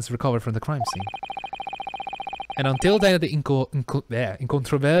the guns recovered from the crime scene. And until then, the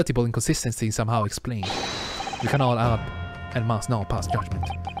incontrovertible inconsistency is somehow explained. We can all up and must now pass judgment.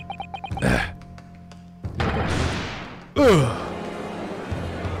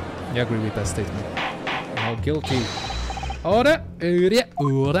 You agree with that statement? Now guilty. Order!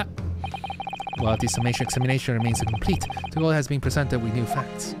 Order! While this summation examination remains incomplete, the court has been presented with new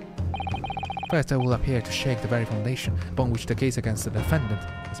facts. First, that will appear to shake the very foundation upon which the case against the defendant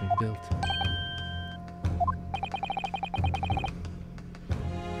has been built.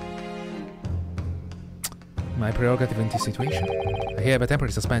 My prerogative in this situation. I hereby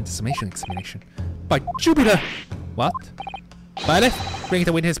temporarily suspend the summation examination. By Jupiter! What? Bailiff, bring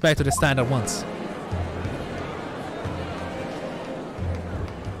the witness back to the stand at once.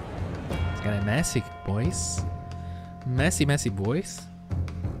 It's kinda messy, boys. Messy, boys.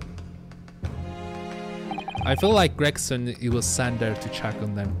 I feel like Gregson, he will send there to check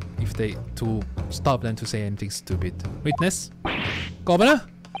on them to stop them to say anything stupid. Witness? Governor?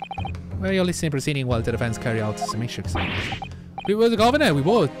 Where are you listening proceeding while the defense carry out the summation examination? We were the governor, we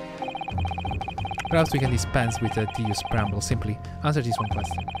would. Perhaps we can dispense with the tedious preamble, simply answer this one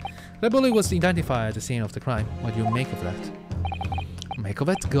question. The bullet was identified at the scene of the crime. What do you make of that? Make of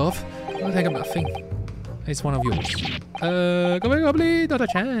it, Gov? I don't think I'm nothing. It's one of yours. Gobbly, not a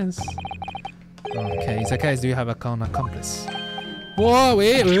chance. Okay, in that case, do you have a accomplice? Whoa,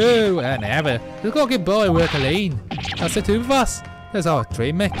 wait, never. The cocky boy work alone. That's the 2 of us. That's our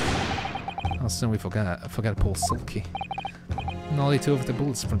trademark. How soon we forget Paul Sulky. And only 2 of the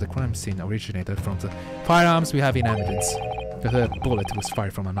bullets from the crime scene originated from the firearms we have in evidence. The 3rd bullet was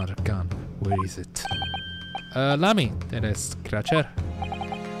fired from another gun. Where is it? Lammy, that is Scratcher.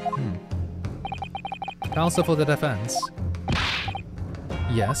 Counsel for the defense.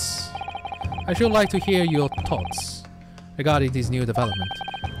 Yes. I should like to hear your thoughts regarding this new development.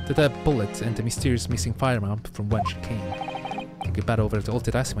 The 3rd bullet and the mysterious missing firearm from whence it came. Think about over all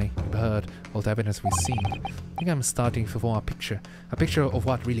the testimony we've heard, all the evidence we've seen. I think I'm starting to form a picture of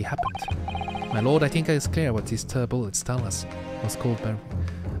what really happened. My lord, I think it's clear what these 3 bullets tell us. It was cold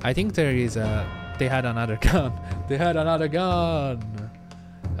I think there is a... They had another gun. They had another gun.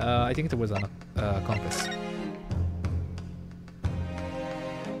 I think there was an compass.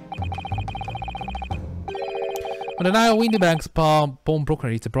 On the night of Windybank's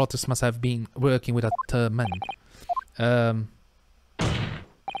pawnbrokery, the brothers must have been working with a man.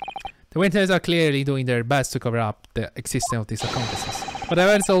 The witnesses are clearly doing their best to cover up the existence of these accomplices, but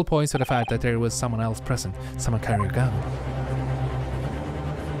evidence all points to the fact that there was someone else present, someone carrying a gun.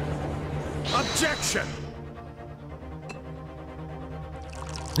 Objection!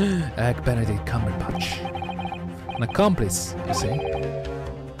 Egg Benedict Cumberbatch. An accomplice, you say?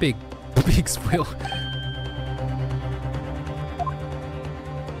 Big swill.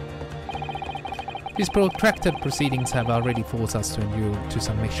 These protracted proceedings have already forced us to endure to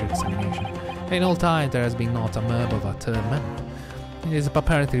some mixture examination. In all time there has been not a murmur of a third man. It is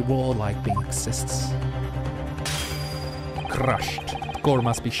apparently warlike being exists. Crushed. The court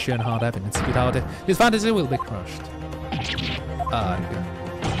must be shown hard evidence. Without it, this fantasy will be crushed.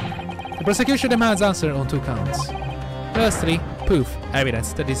 The prosecution demands answer on 2 counts. Firstly, proof,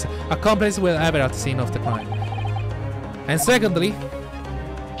 evidence that this accomplice will ever at the scene of the crime. And secondly,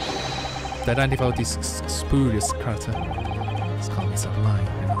 to identify this spurious character. This colleagues are lying,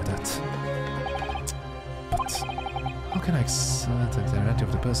 I know that. But how can I ascertain the identity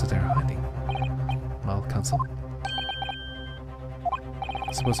of the person they are hiding? Well, counsel.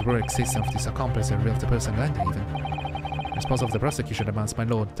 I suppose the very existence of this accomplice reveals the person hiding even. The response of the prosecution demands, my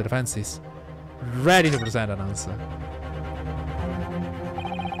lord, the defense is ready to present an answer.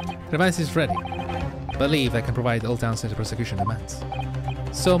 The defense is ready. Believe I can provide all the answers the prosecution demands.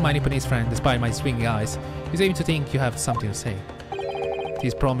 So, my Nipponese friend, despite my swinging eyes, you seem to think you have something to say.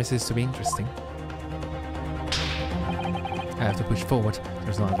 This promises to be interesting. I have to push forward.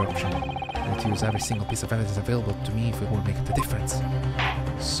 There's no other option. I have to use every single piece of evidence available to me if it will make the difference.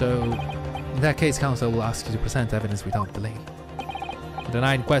 So, in that case, counsel will ask you to present evidence without delay. The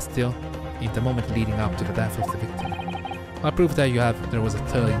night in question, in the moment leading up to the death of the victim, I prove that there was a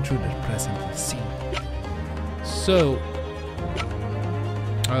third intruder present in the scene. So,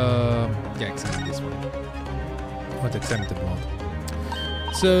 yeah, examine this one. Want to examine the blood.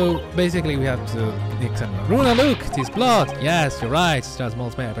 So basically, we have to examine. Runa, look, it is blood. Yes, you're right. It's just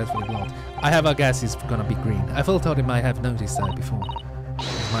mold made of blood. I have a guess it's gonna be green. I thought I might have noticed that before.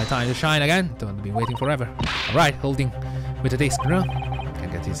 It's my time to shine again. Don't be waiting forever. All right, holding with the disc, no? Can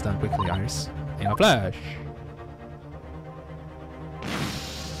get this done quickly, Iris. In a flash.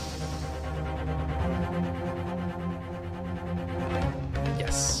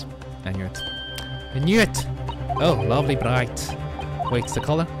 I knew it. I knew it! Oh, lovely bright. Wait, the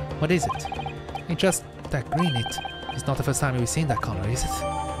color? What is it? It's just that green. It's not the first time we've seen that color, is it?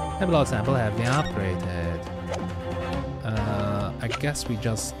 The blood sample have been upgraded. I guess we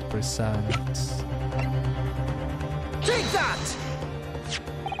just present... Take that!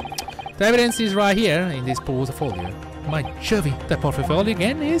 The evidence is right here in this portfolio. My Jovi, the portfolio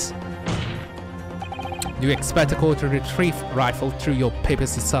again is... Do you expect the court to retrieve rifle through your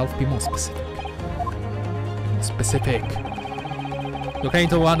papers itself? Be more specific. Be more specific. Looking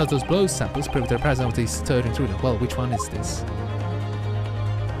into one of those blood samples prove the presence of this third intruder. Well, which one is this?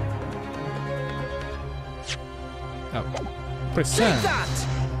 Oh. Present.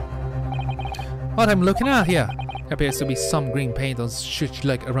 What I'm looking at here appears to be some green paint on shoot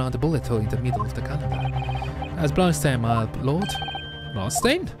like around the bullet hole in the middle of the calendar. As bloodstain, my lord?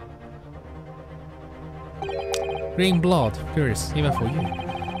 Bloodstain? Green blood, curious, even for you.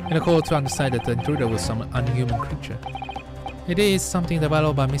 In a court to understand that the intruder was some unhuman creature. It is something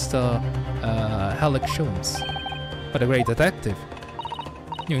developed by Mr. Halleck Sholmes, but a great detective.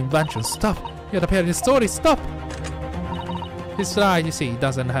 New invention, stop! You had appeared in the story, stop! His right, you see,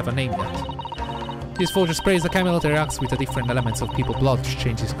 doesn't have a name yet. His forger sprays the chemical that reacts with the different elements of people's blood to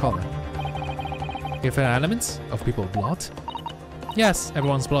change its color. Different elements of people's blood? Yes,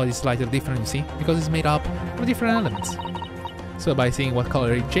 everyone's blood is slightly different, you see, because it's made up of different elements. So by seeing what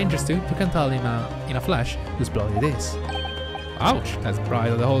color it changes to, you can tell in a flash whose blood it is. Ouch, that's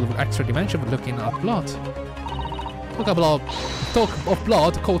bright the whole extra dimension of looking at blood. Talk of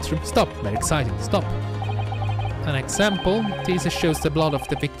blood, courtroom, stop, very exciting, stop. An example, this shows the blood of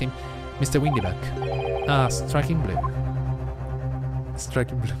the victim, Mr. Windyback. Ah, striking blue.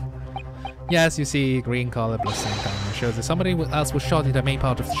 Striking blue. Yes, you see, green color plus same color shows that somebody else was shot in the main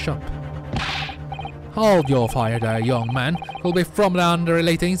part of the shop. Hold your fire there, young man. Could be from the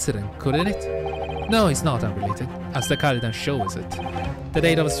unrelated incident, couldn't it? No, it's not unrelated, as the calendar shows it. The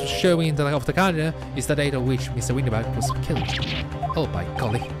date of showing of the calendar is the date on which Mr. Windyback was killed. Oh, by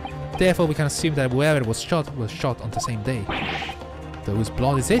golly. Therefore, we can assume that whoever was shot on the same day. Though whose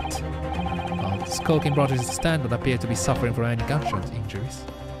blood is it? Well, the skulking brothers in the stand would appear to be suffering from any gunshot injuries.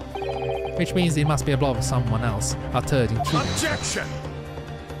 Which means it must be a blow of someone else, a third intruder. Objection!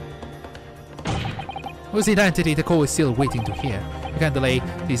 Whose identity the court is still waiting to hear. You can't delay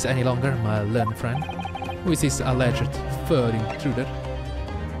this any longer, my learned friend. Who is this alleged third intruder?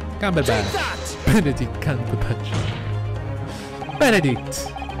 Cumberbatch. Benedict Cumberbatch.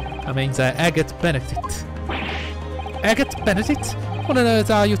 Benedict! That means Agate Benedict. Agate Benedict? What on earth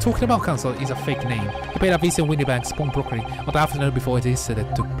are you talking about, Counsel? Is a fake name. He paid a visit in Windybank's pawnbrokery on the afternoon before the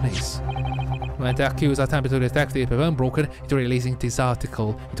incident took place. When the accused attempted to detect the pawnbroker into releasing this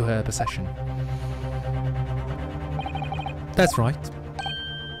article into her possession. That's right.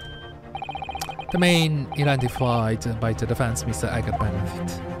 The man identified by the defense, Mr. Agate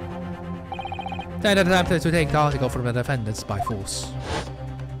Benedict. Then attempted to take the article from the defendants by force.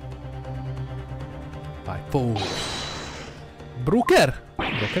 By force. Brooker?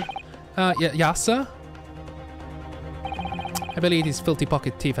 Brooker? Yeah, sir? I believe this filthy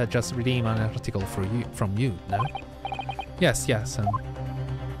pocket thief had just redeemed an article from you, no? Yes. The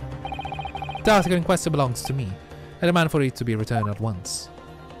article in question belongs to me. I demand for it to be returned at once.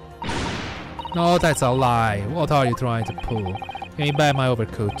 No, that's a lie. What are you trying to pull? Can you buy my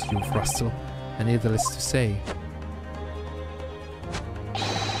overcoat, you frustle? And needless to say.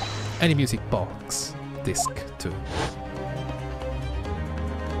 Any music box. Disc 2.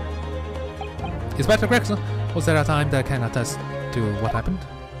 Inspector Gregson, was there a time that can attest to what happened?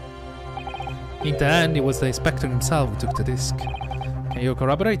 In the end, it was the inspector himself who took the disc. Can you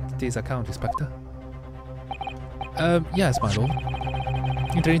corroborate this account, Inspector? Yes, my lord.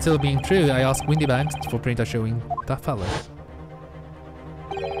 In the incident being true, I asked Windybanks for printer showing that fellow.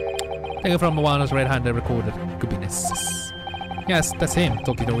 Taken from one red-handed recorded goodnesses. Yes, that's him,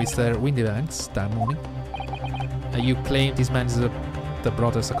 talking to Mr. Windybanks that morning. You claim this man is the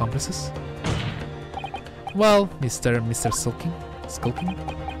brother's accomplices? Well, Mr. Skulking?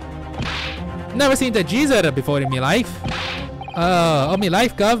 Never seen the geezer before in my life. Oh, my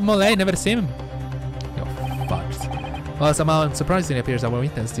life, Gov, Molay, never seen him. You're fudged. Well, somehow surprisingly appears our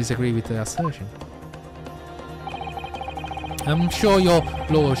witness disagree with the assertion. I'm sure your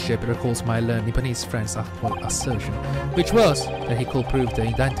lordship recalls my learned Nipponese friend's actual assertion, which was that he could prove the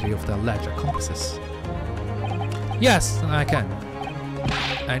identity of the alleged accomplices. Yes, I can.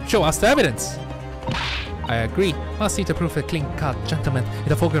 And show us the evidence. I agree. Must see to prove a clean-cut gentleman in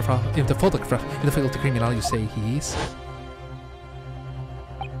the photograph, in the filthy criminal you say he is.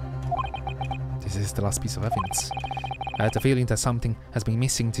 This is the last piece of evidence. I had the feeling that something has been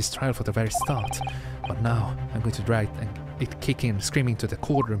missing this trial from the very start, but now I'm going to drag it kicking and screaming to the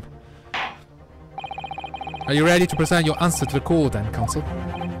courtroom. Are you ready to present your answer to the court then, counsel?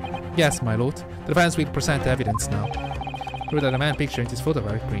 Yes, my lord. The defense will present the evidence now. Prove that the man pictured in this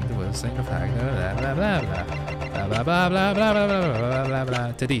photograph print was saying the fact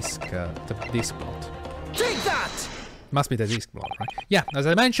the disc plot. Take that! Must be the disc plot, right? Yeah, as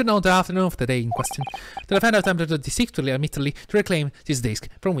I mentioned on the afternoon of the day in question, the defendant attempted deceitfully, admittedly, to reclaim this disc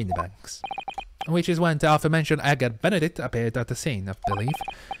from Windybanks. Which is when the aforementioned Agate Benedict appeared at the scene, I believe.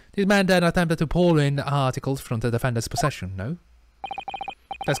 This man then attempted to pull in articles from the defendant's possession, no?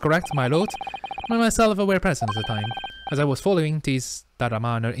 That's correct, my lord. I myself were present at the time, as I was following this that a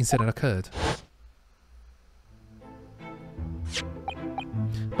minor incident occurred.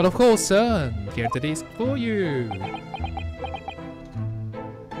 But of course, sir, here the disc for you.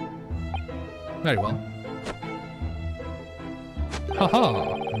 Very well.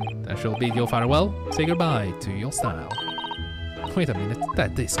 Haha! That shall be your farewell. Say goodbye to your style. Wait a minute,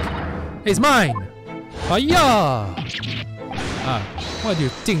 that disc is mine! Hiya! Ah, what do you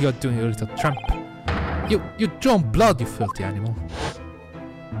think you're doing, you little tramp? You drawn blood, you filthy animal.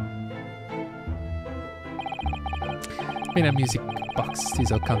 In a music box,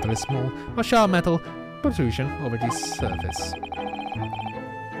 these are countless small, but sharp metal protrusion over this surface.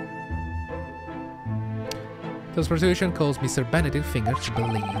 Those protrusion cause Mr. Benedict's finger to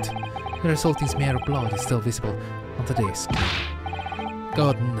bleed. The resulting smear of blood is still visible on the disc.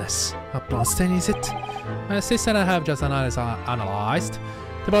 Goodness, a blood stain is it? My assistant and I have just analyzed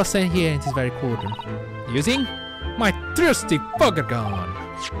the blood stain here in this very courtroom. Using my trusty poker gun!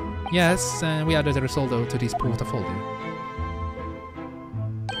 Yes, and we added the result to this portfolio.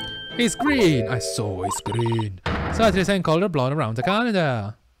 It's green! I saw it's green. So it is the same color blood around the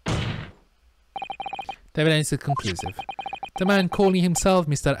calendar. The evidence is conclusive. The man calling himself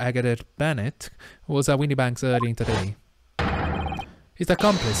Mr. Agate Benedict was at Windybanks early in the day. His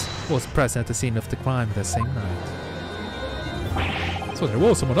accomplice was present at the scene of the crime that same night. So there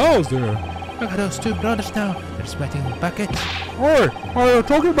was someone else there. Look at those two brothers now. They're sweating buckets. Oi, what are you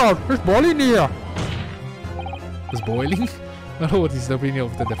talking about? It's boiling here. It's boiling? Well, what is the opinion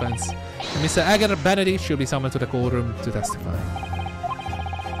of the defense? And Mr. Agar Benedict should be summoned to the courtroom to testify.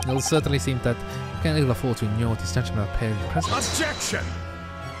 It will certainly seem that you can't ill afford to ignore this gentleman appearing presence. Objection!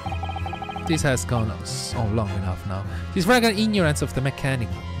 This has gone on long enough now. This flagrant ignorance of the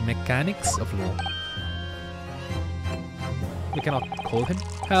mechanics of law. We cannot call him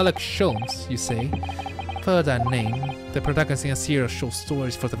Sherlock Holmes, you say. Further name, the protagonist in a series of short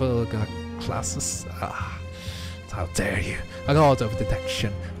stories for the vulgar classes. Ah, how dare you! A god of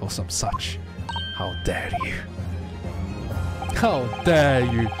deduction or some such. How dare you! How dare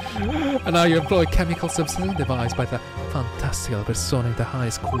you! And now you employ chemical substance devised by the fantastical persona in the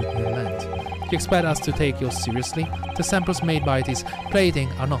highest court in the land. You expect us to take you seriously? The samples made by this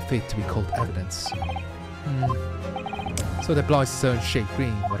plating are not fit to be called evidence. So the blood is turned shade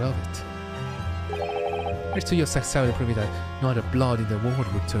green, what of it? It's to your sexuality prove that not the blood in the water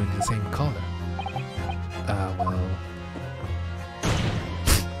would turn the same color. Well...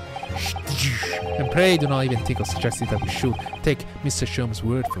 And pray do not even think of suggesting that we should take Mr. Sherman's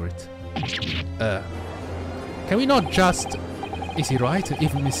word for it. Can we not just... Is he right?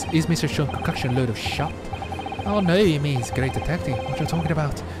 Is Mr. Sherman's concoction a load of shot? Oh no, you mean he's a great detective. What are you talking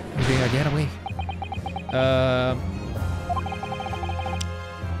about? Maybe I get away.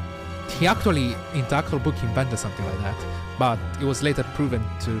 He actually, in the actual book, invented something like that, but it was later proven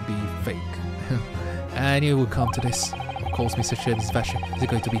to be fake. I knew it would come to this. Of course, Mr. Sherman's version is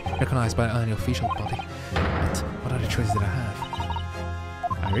going to be recognized by any official body. But what other choices did I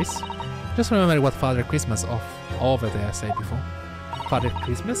have? Iris? Just remember what Father Christmas over there said before. Father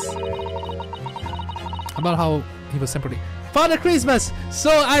Christmas? About how he was simply Father Christmas! So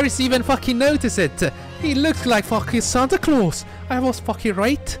Iris even fucking noticed it! He looked like fucking Santa Claus! I was fucking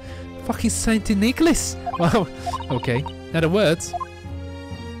right! Fucking Saint Nicholas! Wow, okay. In other words,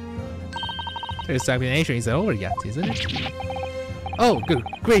 the examination isn't over yet, isn't it? Oh, good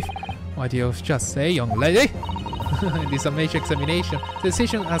grief! Why do you just say, young lady? This is a major examination. The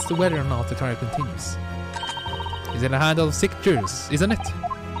decision as to whether or not the trial continues is in the hand of sick jurors, isn't it?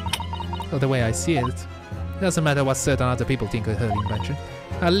 So the way I see it, it doesn't matter what certain other people think of her invention.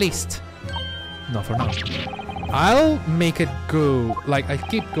 At least, not for now. I'll make it go, like I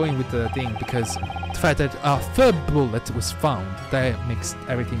keep going with the thing because the fact that a third bullet was found, that makes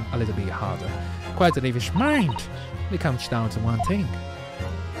everything a little bit harder. Quite a knavish mind. It comes down to one thing.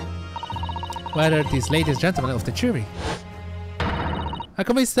 Whether these ladies and gentlemen of the jury are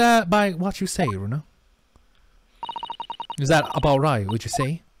convinced by what you say, Runo. Is that about right, would you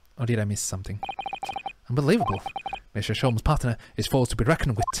say? Or did I miss something? Unbelievable. Mr. Sholmes' partner is forced to be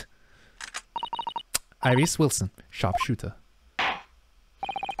reckoned with. Iris Wilson, sharpshooter.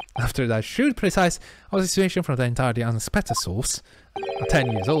 After that shrewd precise observation from the entirely unexpected source,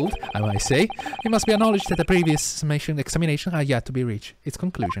 10 years old, I might say, it must be acknowledged that the previous examination had yet to be reached its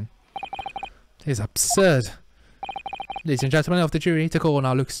conclusion. It is absurd. Ladies and gentlemen of the jury, the court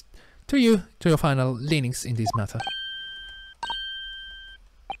now looks to you, to your final leanings in this matter.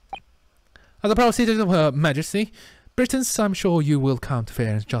 As a proud citizen of Her Majesty, Britons, I'm sure you will come to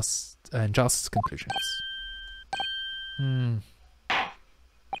fair and just conclusions.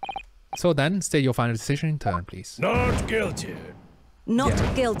 So then, state your final decision in turn, please. Not guilty.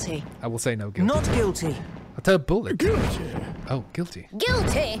 Not guilty. I will say no guilty. Not guilty. A third bullet. Guilty. Oh, guilty.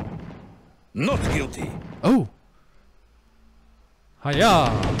 Guilty! Not guilty. Oh! Hiya!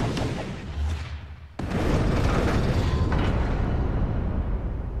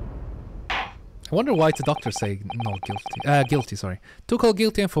 I wonder why the doctors say not guilty. Guilty, sorry. 2 called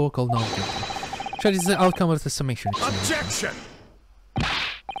guilty and 4 called not guilty. That is the outcome of the summation. Objection!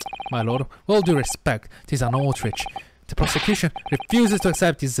 My lord, with all due respect, it is an outrage. The prosecution refuses to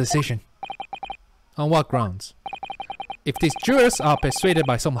accept this decision. On what grounds? If these jurors are persuaded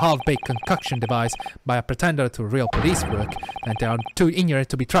by some half-baked concoction devised by a pretender to real police work, then they are too ignorant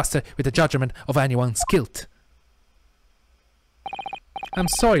to be trusted with the judgment of anyone's guilt. I'm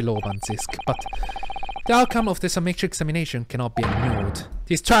sorry, Lord Banzisk, but the outcome of this amateur examination cannot be ignored.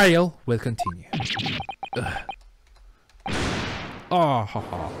 This trial will continue. Oh, ha,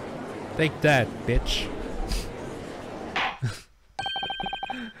 ha. Take that, bitch.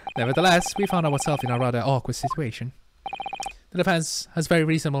 Nevertheless, we found ourselves in a rather awkward situation. The defense has very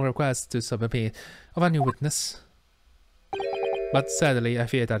reasonable requests to subpoena of a new witness. But sadly, I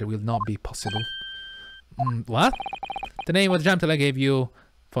fear that it will not be possible. What? The name of the gentleman gave you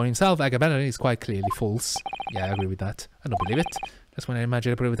for himself, Agabella, is quite clearly false. Yeah, I agree with that. I don't believe it. That's when I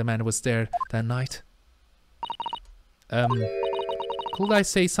imagine I prove the man was there that night. Could I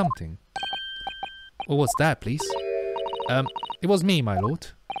say something? What was that, please? It was me, my lord.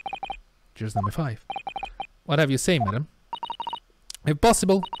 Jurors number 5. What have you say, madam? If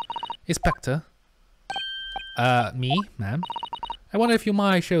possible, Inspector. Me, ma'am? I wonder if you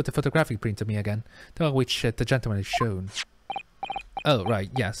might show the photographic print to me again, the one which the gentleman is shown. Oh, right,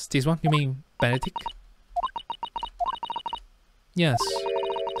 yes. This one? You mean Benedict? Yes.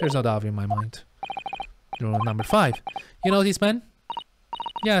 There's no doubt in my mind. Juror number 5. You know this man?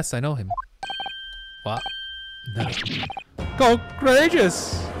 Yes, I know him. What? No. God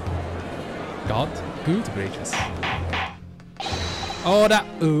gracious! God, good gracious. Order,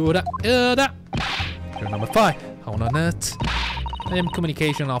 order, order. Juror number 5. How on earth? I am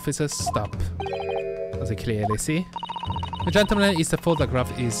communication officer. Stop. As you clearly see, the gentleman is the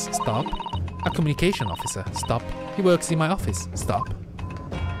photograph is stop. A communication officer. Stop. He works in my office. Stop.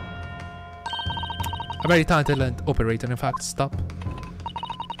 A very talented operator, in fact. Stop.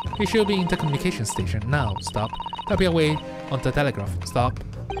 He should be in the communication station now. Stop. That'll be away on the telegraph. Stop.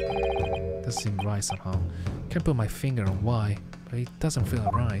 Doesn't seem right somehow. Can't put my finger on why, but it doesn't feel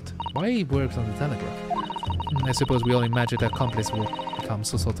right. Why he works on the telegraph? I suppose we all imagine the accomplice will become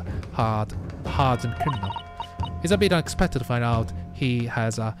some sort of hardened criminal. It's a bit unexpected to find out he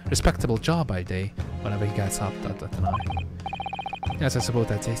has a respectable job by day whenever he gets up at night. Yes, I suppose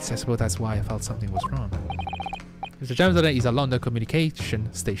that's it. I suppose that's why I felt something was wrong. If the gentleman is a London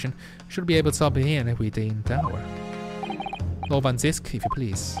communication station, should be able to stop here within the hour. Lord Van Zisk, if you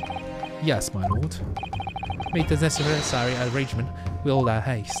please. Yes, my lord. Make the necessary arrangement with all that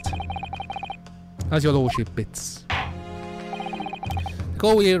haste. As your lordship bids. The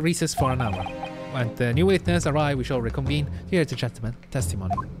court will recess for an hour. When the new witness arrive, we shall reconvene to hear the gentleman's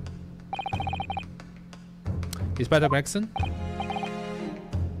testimony. Inspector Gregson?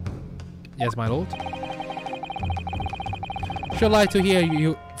 Yes, my lord. Should like to hear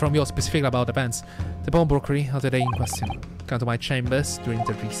you from your specific about events, the pawnbrokery of the day in question. Come to my chambers during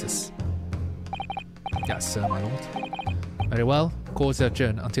the recess. Yes, sir, my lord. Very well. Court is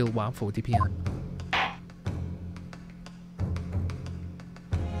adjourned until 1:40 p.m.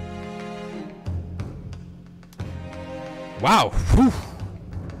 Wow! Whew.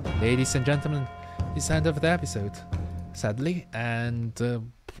 Ladies and gentlemen, it's the end of the episode, sadly, and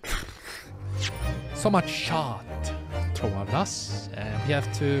so much shot thrown at us, and we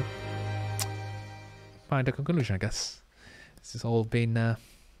have to find a conclusion, I guess. This has all been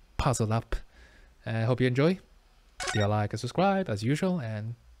puzzled up. I hope you enjoy. Do like and subscribe as usual,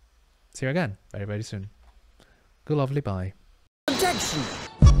 and see you again very, very soon. Good lovely bye. Objection!